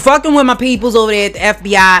 You fucking with my peoples over there at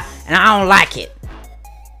the FBI, and I don't like it.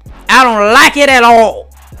 I don't like it at all.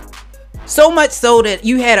 So much so that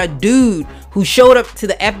you had a dude who showed up to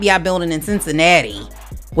the FBI building in Cincinnati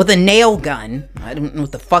with a nail gun. I don't know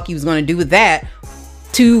what the fuck he was going to do with that.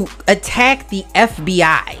 To attack the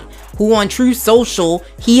FBI, who on Truth Social,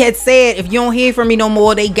 he had said, if you don't hear from me no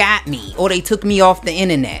more, they got me, or they took me off the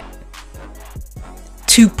internet.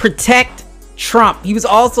 To protect Trump. He was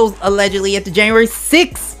also allegedly at the January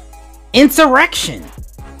 6th insurrection.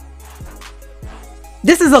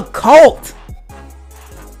 This is a cult.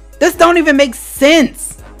 This don't even make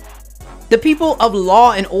sense. The people of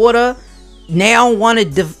law and order now want to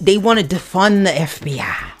defund the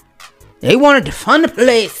FBI. They want to defund the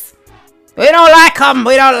police. We don't like them.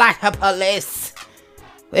 We don't like the police.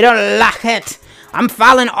 We don't like it. I'm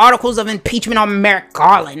filing articles of impeachment on Merrick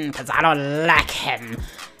Garland because I don't like him.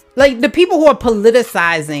 Like, the people who are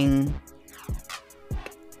politicizing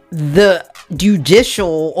the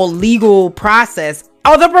judicial or legal process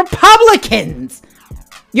are the Republicans.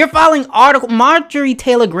 You're filing Marjorie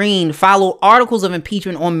Taylor Greene filed articles of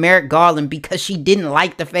impeachment on Merrick Garland because she didn't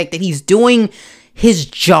like the fact that he's doing his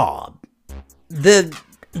job. The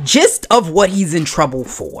gist of what he's in trouble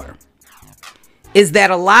for is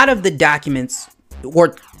that a lot of the documents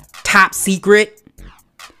were top secret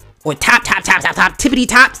or top tippity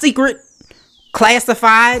top secret,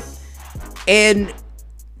 classified, and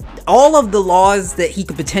all of the laws that he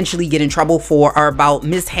could potentially get in trouble for are about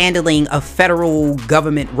mishandling of federal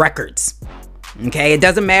government records. Okay, it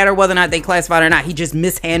doesn't matter whether or not they classified or not. He just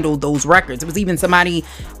mishandled those records. It was even somebody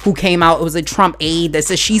who came out, it was a Trump aide that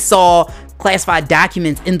says she saw classified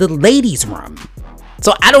documents in the ladies' room.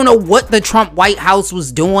 So I don't know what the Trump White House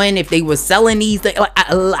was doing, if they were selling these.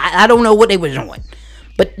 I don't know what they were doing.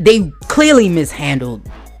 But they clearly mishandled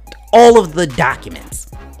all of the documents.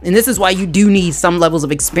 And this is why you do need some levels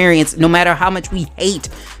of experience, no matter how much we hate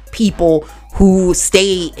people who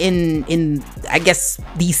stay in I guess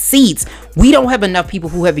these seats. We don't have enough people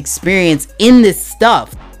who have experience in this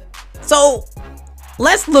stuff. So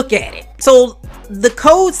let's look at it. So the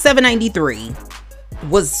Code 793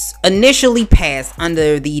 was initially passed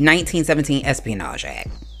under the 1917 Espionage Act.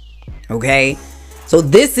 Okay, so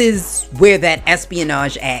this is where that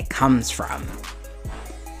Espionage Act comes from.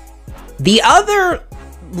 The other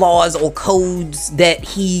laws or codes that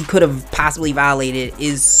he could have possibly violated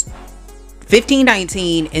is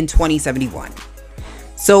 1519 and 2071.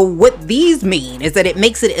 So what these mean is that it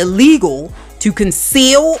makes it illegal to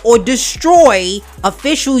conceal or destroy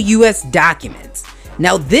official U.S. documents.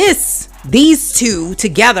 Now these two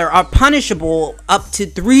together are punishable up to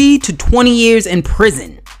 3 to 20 years in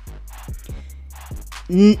prison.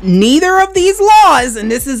 Neither of these laws,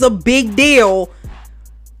 and this is a big deal,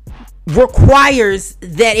 requires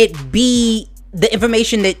that it be the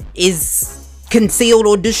information that is concealed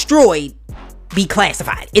or destroyed be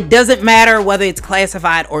classified. It doesn't matter whether it's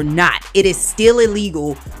classified or not. It is still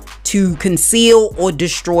illegal to conceal or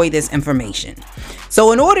destroy this information.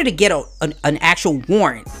 So in order to get an actual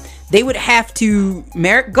warrant, they would have to,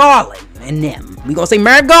 Merrick Garland and them, we're gonna say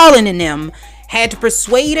Merrick Garland and them, had to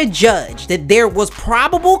persuade a judge that there was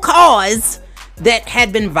probable cause that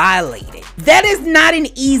had been violated. That is not an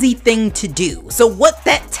easy thing to do. So what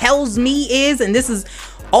that tells me is, and this is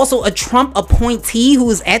also a Trump appointee who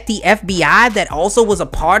was at the FBI that also was a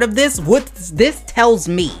part of this, what this tells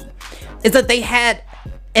me is that they had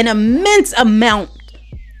an immense amount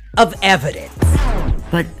of evidence.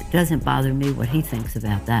 But it doesn't bother me what he thinks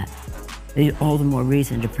about that. There's all the more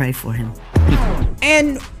reason to pray for him.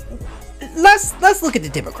 And let's look at the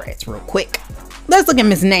Democrats real quick. Let's look at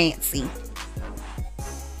Miss Nancy.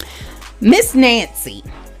 Miss Nancy.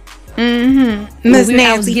 Miss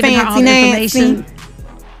Nancy, Fancy Nancy.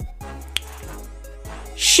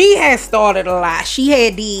 She has started a lot. She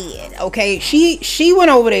had did. Okay. She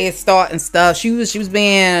went over there starting stuff. She was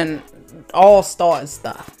being all starting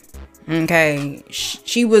stuff. Okay,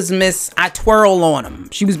 she was Miss I Twirl on him.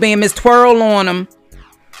 She was being Miss Twirl on him,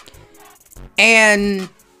 and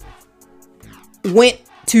went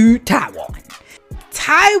to Taiwan.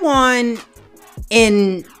 Taiwan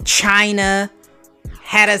and China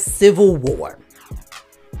had a civil war.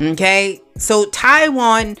 Okay, so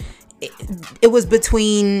Taiwan, it was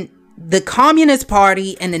between the Communist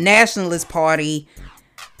Party and the Nationalist Party.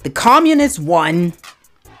 The Communists won.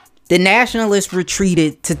 The Nationalists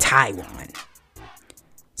retreated to Taiwan.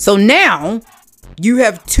 So now you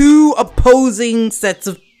have two opposing sets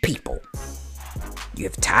of people. You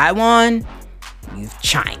have Taiwan, you have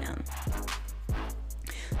China.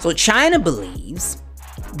 So China believes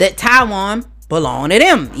that Taiwan belonged to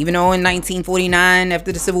them, even though in 1949,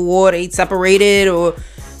 after the Civil War, they separated or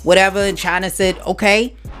whatever, and China said,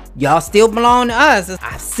 okay, y'all still belong to us.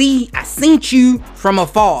 I seen you from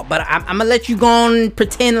afar, but I'm gonna let you go and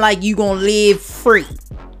pretend like you gonna live free.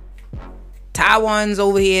 Taiwan's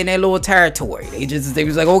over here in their little territory. They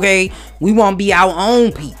was like, okay, we want to be our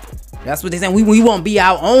own people. That's what they saying. We want to be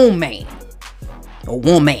our own man or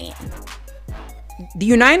woman. The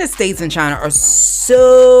United States and China are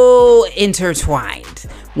so intertwined.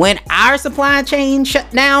 When our supply chain shut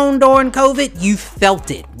down during COVID, you felt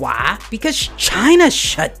it. Why? Because China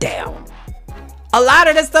shut down. A lot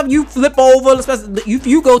of that stuff you flip over, especially if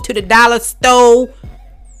you go to the dollar store,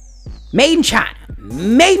 made in China,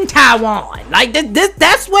 made in Taiwan. Like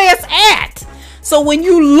that's where it's at. So when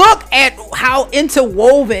you look at how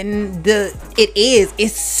interwoven it is,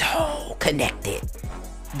 it's so connected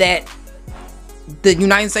that the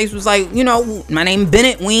United States was like, you know, my name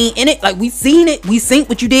Bennett, we ain't in it. Like, we seen it. We seen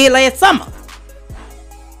what you did last summer.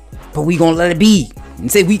 But we gonna let it be.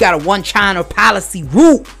 And say we got a one China policy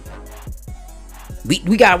rule.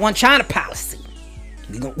 We got a one China policy.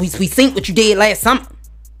 We seen what you did last summer.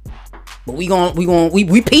 But we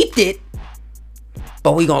peeped it.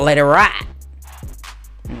 But we gonna let it ride.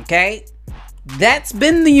 Okay? That's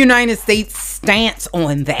been the United States stance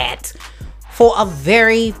on that for a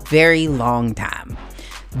very, very long time.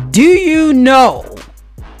 Do you know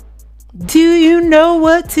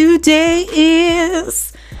what today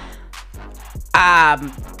is?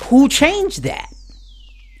 Who changed that?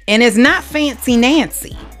 And it's not Fancy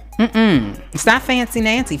Nancy. It's not Fancy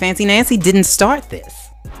Nancy. Fancy Nancy didn't start this.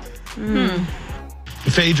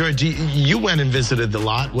 Phaedra, you went and visited the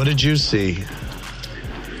lot. What did you see?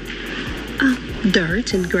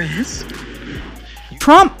 Dirt and grass.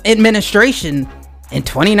 Trump administration in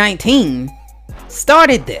 2019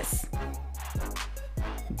 started this.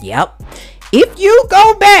 Yep. If you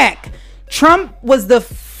go back, Trump was the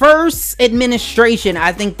first administration,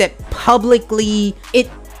 I think, that publicly it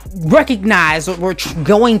recognized, or we're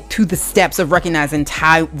going to the steps of recognizing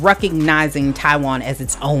Taiwan as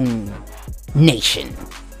its own nation,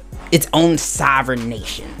 its own sovereign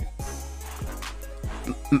nation.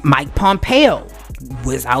 Mike Pompeo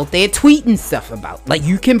was out there tweeting stuff about, like,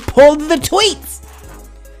 you can pull the tweets.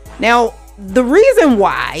 Now, the reason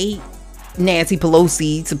why Nancy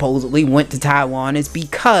Pelosi supposedly went to Taiwan is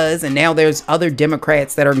because, and now there's other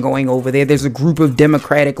Democrats that are going over there. There's a group of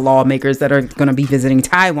Democratic lawmakers that are going to be visiting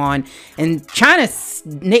Taiwan, and China,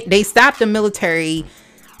 they stopped the military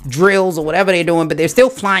drills or whatever they're doing, but they're still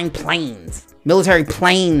flying planes, military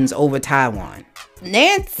planes over Taiwan.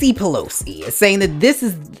 Nancy Pelosi is saying that this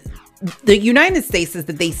is the United States, is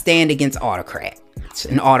that they stand against autocrats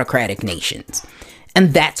and autocratic nations.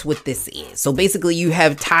 And that's what this is. So basically you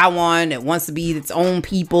have Taiwan that wants to be its own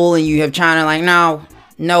people, and you have China like,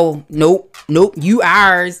 nope, you're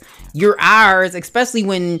ours, especially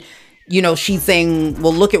when, you know, she's saying,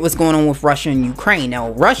 well, look at what's going on with Russia and Ukraine.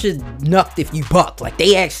 Now, Russia knucked if you buck. Like,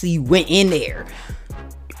 they actually went in there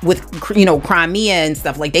with, you know, Crimea and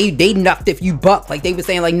stuff. Like, they knucked if you buck. Like, they were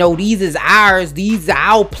saying, like, no, these is ours, these are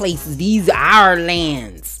our places, these are our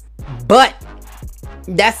lands. But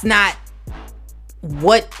that's not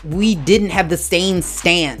what we didn't have the same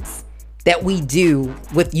stance that we do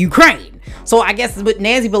with Ukraine. So I guess what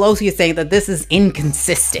Nancy Pelosi is saying, that this is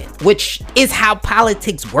inconsistent, which is how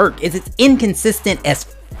politics work. It's inconsistent as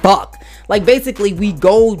fuck. Like, basically, we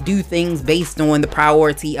go do things based on the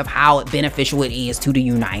priority of how beneficial it is to the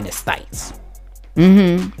United States.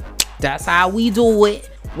 That's how we do it.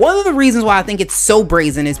 One of the reasons why I think it's so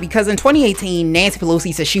brazen is because in 2018, Nancy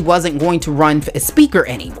Pelosi said she wasn't going to run as speaker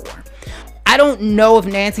anymore. I don't know if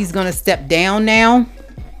Nancy's gonna step down now.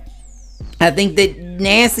 I think that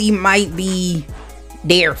Nancy might be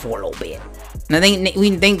there for a little bit. And I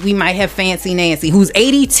think we might have Fancy Nancy, who's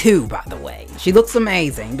 82, by the way. She looks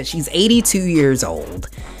amazing, but she's 82 years old.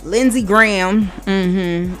 Lindsey Graham,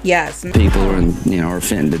 yes. People are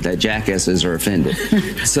offended. That jackasses are offended.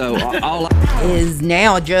 So all is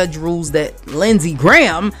now a judge rules that Lindsey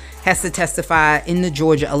Graham has to testify in the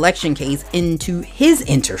Georgia election case into his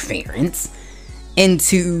interference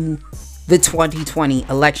into the 2020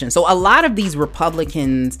 election. So a lot of these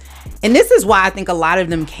Republicans, and this is why I think a lot of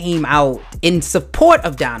them came out in support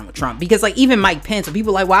of Donald Trump, because like even Mike Pence, so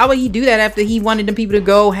people are like, why would he do that after he wanted the people to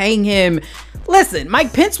go hang him? Listen,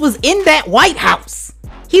 Mike Pence was in that White House.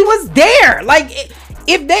 He was there. Like,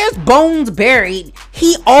 if there's bones buried,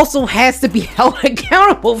 he also has to be held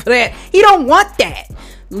accountable for that. He don't want that.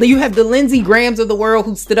 You have the Lindsey Grahams of the world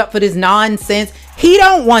who stood up for this nonsense. He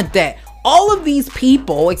don't want that. All of these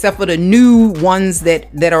people, except for the new ones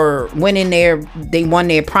that are winning they won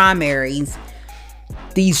their primaries,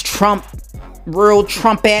 these real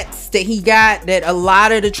Trumpettes that he got, that a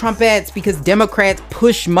lot of the Trumpettes, because Democrats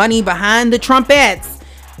push money behind the Trumpettes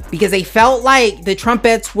because they felt like the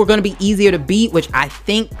Trumpettes were going to be easier to beat, which I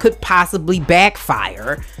think could possibly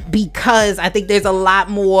backfire, because I think there's a lot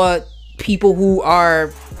more people who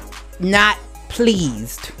are not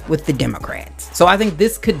pleased with the Democrats. So I think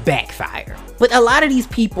this could backfire. But a lot of these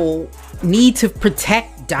people need to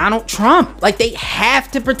protect Donald Trump. Like, they have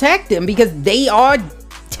to protect him because they are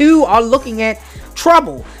looking at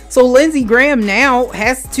trouble. So Lindsey Graham now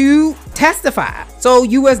has to testify. So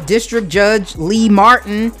U.S. District Judge Lee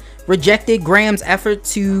Martin rejected Graham's effort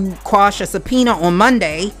to quash a subpoena on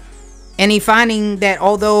Monday, and he finding that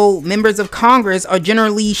although members of Congress are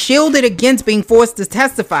generally shielded against being forced to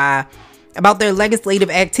testify about their legislative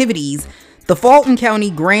activities, the Fulton County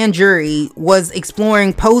grand jury was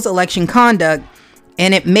exploring post-election conduct,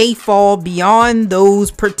 and it may fall beyond those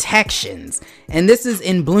protections. And this is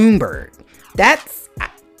in Bloomberg.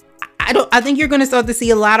 I think you're going to start to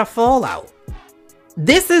see a lot of fallout.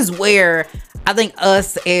 This is where I think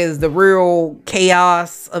us as the real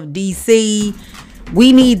chaos of DC,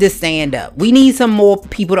 we need to stand up. We need some more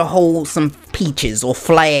people to hold some peaches or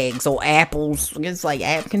flags or apples. It's like,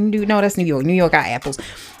 no, that's New York. New York got apples.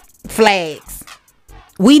 Flags.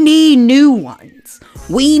 We need new ones.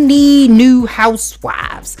 We need new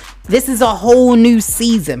housewives. This is a whole new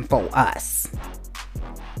season for us.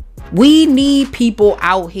 We need people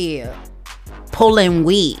out here pulling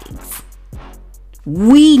wigs.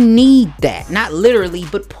 We need that. Not literally,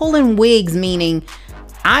 but pulling wigs, meaning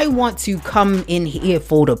I want to come in here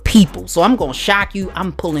for the people. So I'm going to shock you.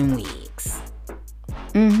 I'm pulling wigs.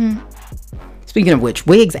 Speaking of which,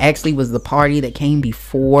 wigs actually was the party that came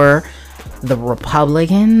before the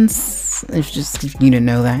Republicans. It's just you to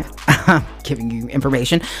know that. I'm giving you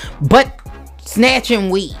information. But snatching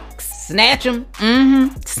wigs. Snatch them.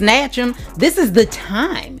 Snatch them. This is the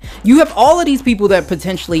time. You have all of these people that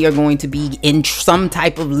potentially are going to be in some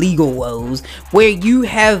type of legal woes where you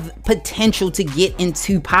have potential to get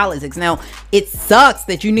into politics. Now, it sucks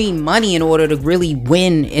that you need money in order to really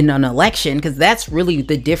win in an election, because that's really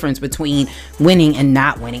the difference between winning and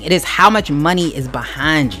not winning. It is how much money is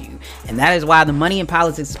behind you. And that is why the money in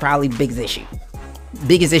politics is probably the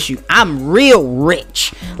biggest issue. I'm real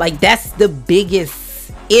rich. Like, that's the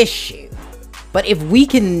biggest issue. But if we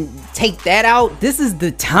can take that out, this is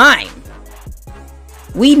the time.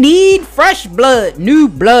 We need fresh blood, new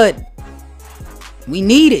blood. We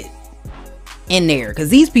need it in there, because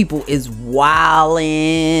these people is wildin'.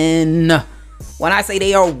 When I say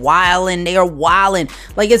they are wildin', they are wildin'.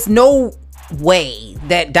 Like, it's no way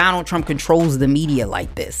that Donald Trump controls the media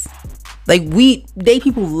like this. Like,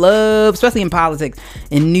 people love, especially in politics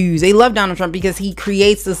and news, they love Donald Trump because he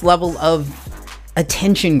creates this level of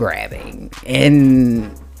attention grabbing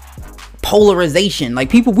and polarization. Like,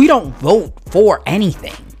 people, we don't vote for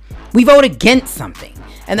anything. We vote against something.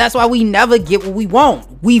 And that's why we never get what we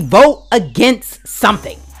want. We vote against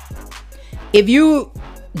something. If you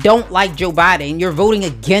don't like Joe Biden, you're voting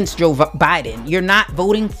against Joe Biden. You're not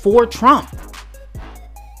voting for Trump.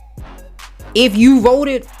 If you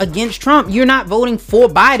voted against Trump, you're not voting for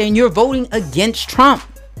Biden. You're voting against Trump.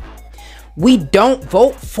 We don't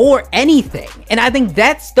vote for anything. And I think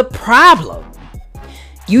that's the problem.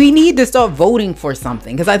 You need to start voting for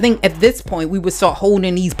something, because I think at this point we would start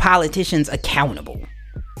holding these politicians accountable.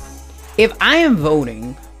 If I am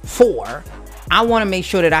voting for, I want to make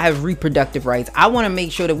sure that I have reproductive rights. I want to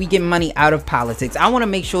make sure that we get money out of politics. I want to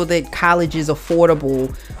make sure that college is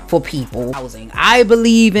affordable for people. Housing. I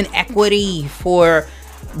believe in equity for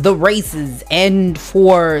the races and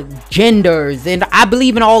for genders, and I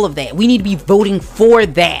believe in all of that. We need to be voting for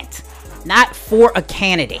that, not for a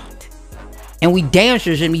candidate. And we damn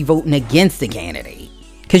sure shouldn't be voting against the candidate,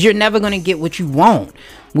 because you're never going to get what you want.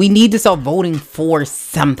 We need to start voting for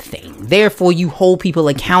something. Therefore, you hold people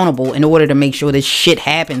accountable in order to make sure this shit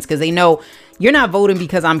happens, because they know you're not voting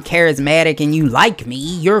because I'm charismatic and you like me.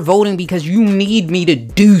 You're voting because you need me to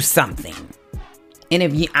do something. And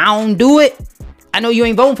if I don't do it, I know you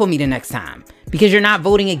ain't voting for me the next time, because you're not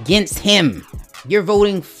voting against him. You're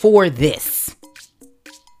voting for this.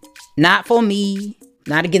 Not for me,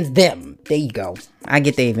 not against them. There you go. I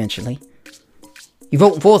get there eventually. You're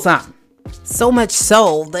voting for something. So much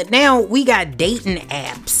so that now we got dating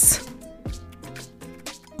apps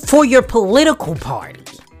for your political party.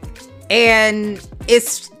 And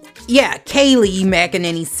it's, Kayleigh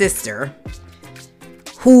McEnany's sister,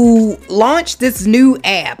 who launched this new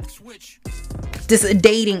app, this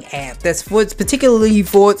dating app that's particularly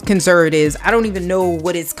for conservatives. I don't even know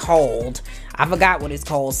what it's called. I forgot what it's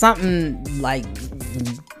called. Something like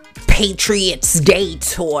Patriots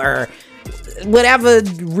Date or whatever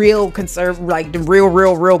real conservative, like the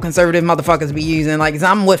real conservative motherfuckers be using. Like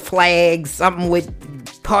something with flags, something with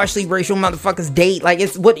partially racial motherfuckers date. Like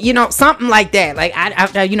it's what, something like that. Like I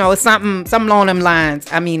it's something along them lines.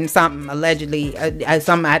 I mean, something allegedly,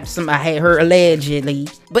 something I had heard allegedly.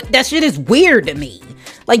 But that shit is weird to me.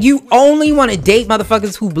 Like, you only want to date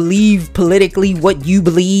motherfuckers who believe politically what you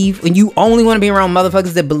believe, and you only want to be around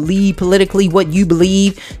motherfuckers that believe politically what you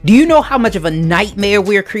believe. Do you know how much of a nightmare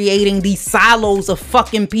we're creating? These silos of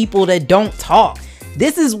fucking people that don't talk.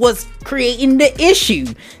 This is what's creating the issue.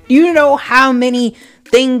 Do you know how many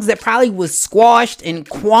things that probably was squashed and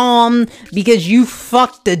qualmed because you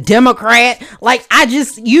fucked a Democrat? Like,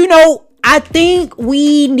 I think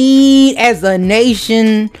we need, as a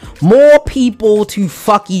nation, more people to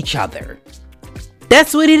fuck each other.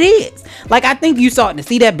 That's what it is. Like, I think you starting to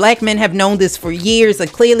see that black men have known this for years.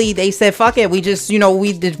 Like, clearly they said, fuck it. We just,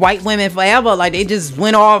 we did white women forever. Like, they just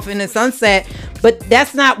went off in the sunset. But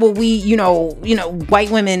that's not what we,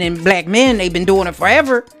 white women and black men, they've been doing it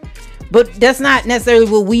forever. But that's not necessarily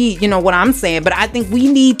what we, what I'm saying. But I think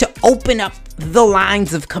we need to open up the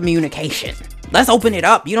lines of communication. Let's open it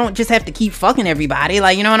up. You don't just have to keep fucking everybody.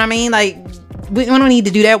 Like, you know what I mean? Like, we don't need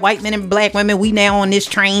to do that. White men and black women, we now on this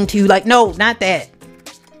train too. Like, no, not that.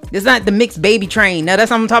 It's not the mixed baby train. No, that's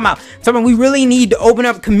what I'm talking about. Something we really need to open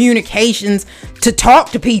up communications to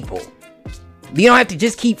talk to people. You don't have to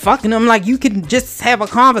just keep fucking them. Like, you can just have a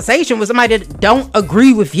conversation with somebody that don't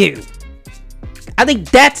agree with you. I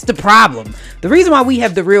think that's the problem. The reason why we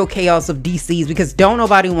have the real chaos of DC is because don't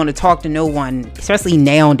nobody want to talk to no one, especially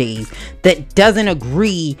nowadays, that doesn't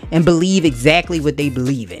agree and believe exactly what they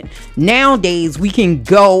believe in. Nowadays, we can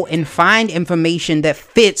go and find information that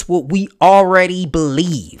fits what we already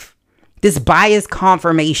believe. This bias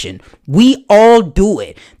confirmation, we all do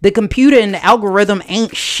it. The computer and the algorithm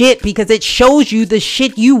ain't shit because it shows you the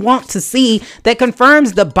shit you want to see that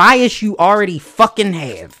confirms the bias you already fucking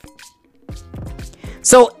have.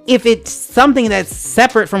 So if it's something that's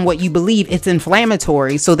separate from what you believe, it's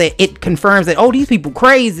inflammatory so that it confirms that, oh, these people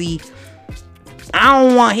crazy. I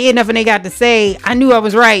don't want to hear nothing they got to say. I knew I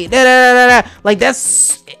was right. Da, da, da, da. Like,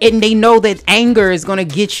 that's, and they know that anger is going to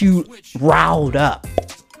get you riled up.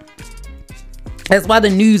 That's why the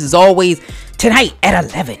news is always, tonight at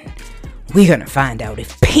 11, we're going to find out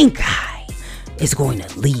if pink eye is going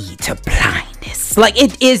to lead to blindness. Like,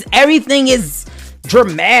 it is, everything is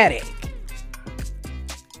dramatic.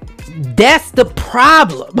 That's the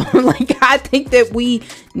problem. Like, I think that we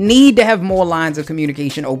need to have more lines of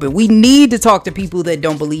communication open. We need to talk to people that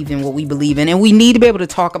don't believe in what we believe in, and we need to be able to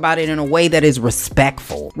talk about it in a way that is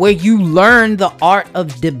respectful, where you learn the art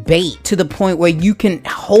of debate to the point where you can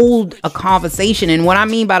hold a conversation. And what I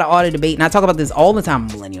mean by the art of debate, and I talk about this all the time on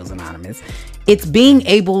Millennials Anonymous, it's being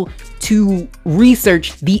able to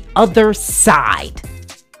research the other side.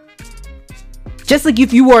 Just like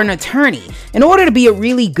if you were an attorney, in order to be a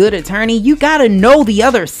really good attorney, you got to know the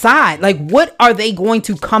other side. Like, what are they going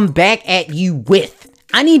to come back at you with?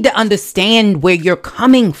 I need to understand where you're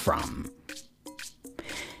coming from.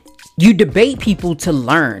 You debate people to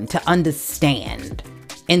learn, to understand,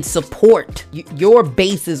 and support. Your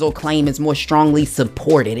basis or claim is more strongly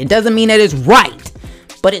supported. It doesn't mean that it's right,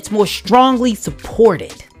 but it's more strongly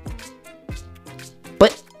supported.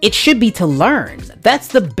 But it should be to learn. That's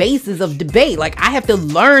the basis of debate. Like, I have to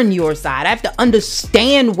learn your side. I have to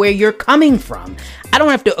understand where you're coming from. I don't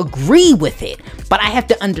have to agree with it, but I have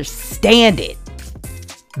to understand it.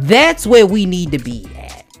 That's where we need to be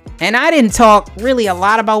at. And I didn't talk really a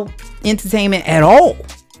lot about entertainment at all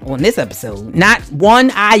on this episode. Not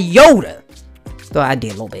one iota. Though I did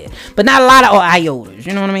a little bit. But not a lot of iotas.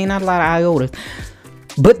 You know what I mean? Not a lot of iotas.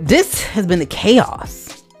 But this has been the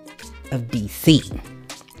chaos of DC.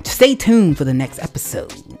 Stay tuned for the next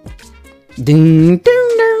episode. Ding, ding,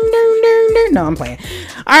 ding, ding, ding, ding. No, I'm playing.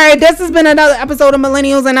 All right, this has been another episode of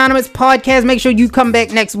Millennials Anonymous Podcast. Make sure you come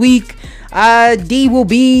back next week. D will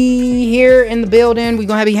be here in the building. We're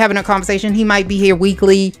gonna be having a conversation. He might be here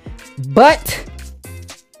weekly, but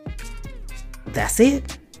that's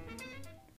it.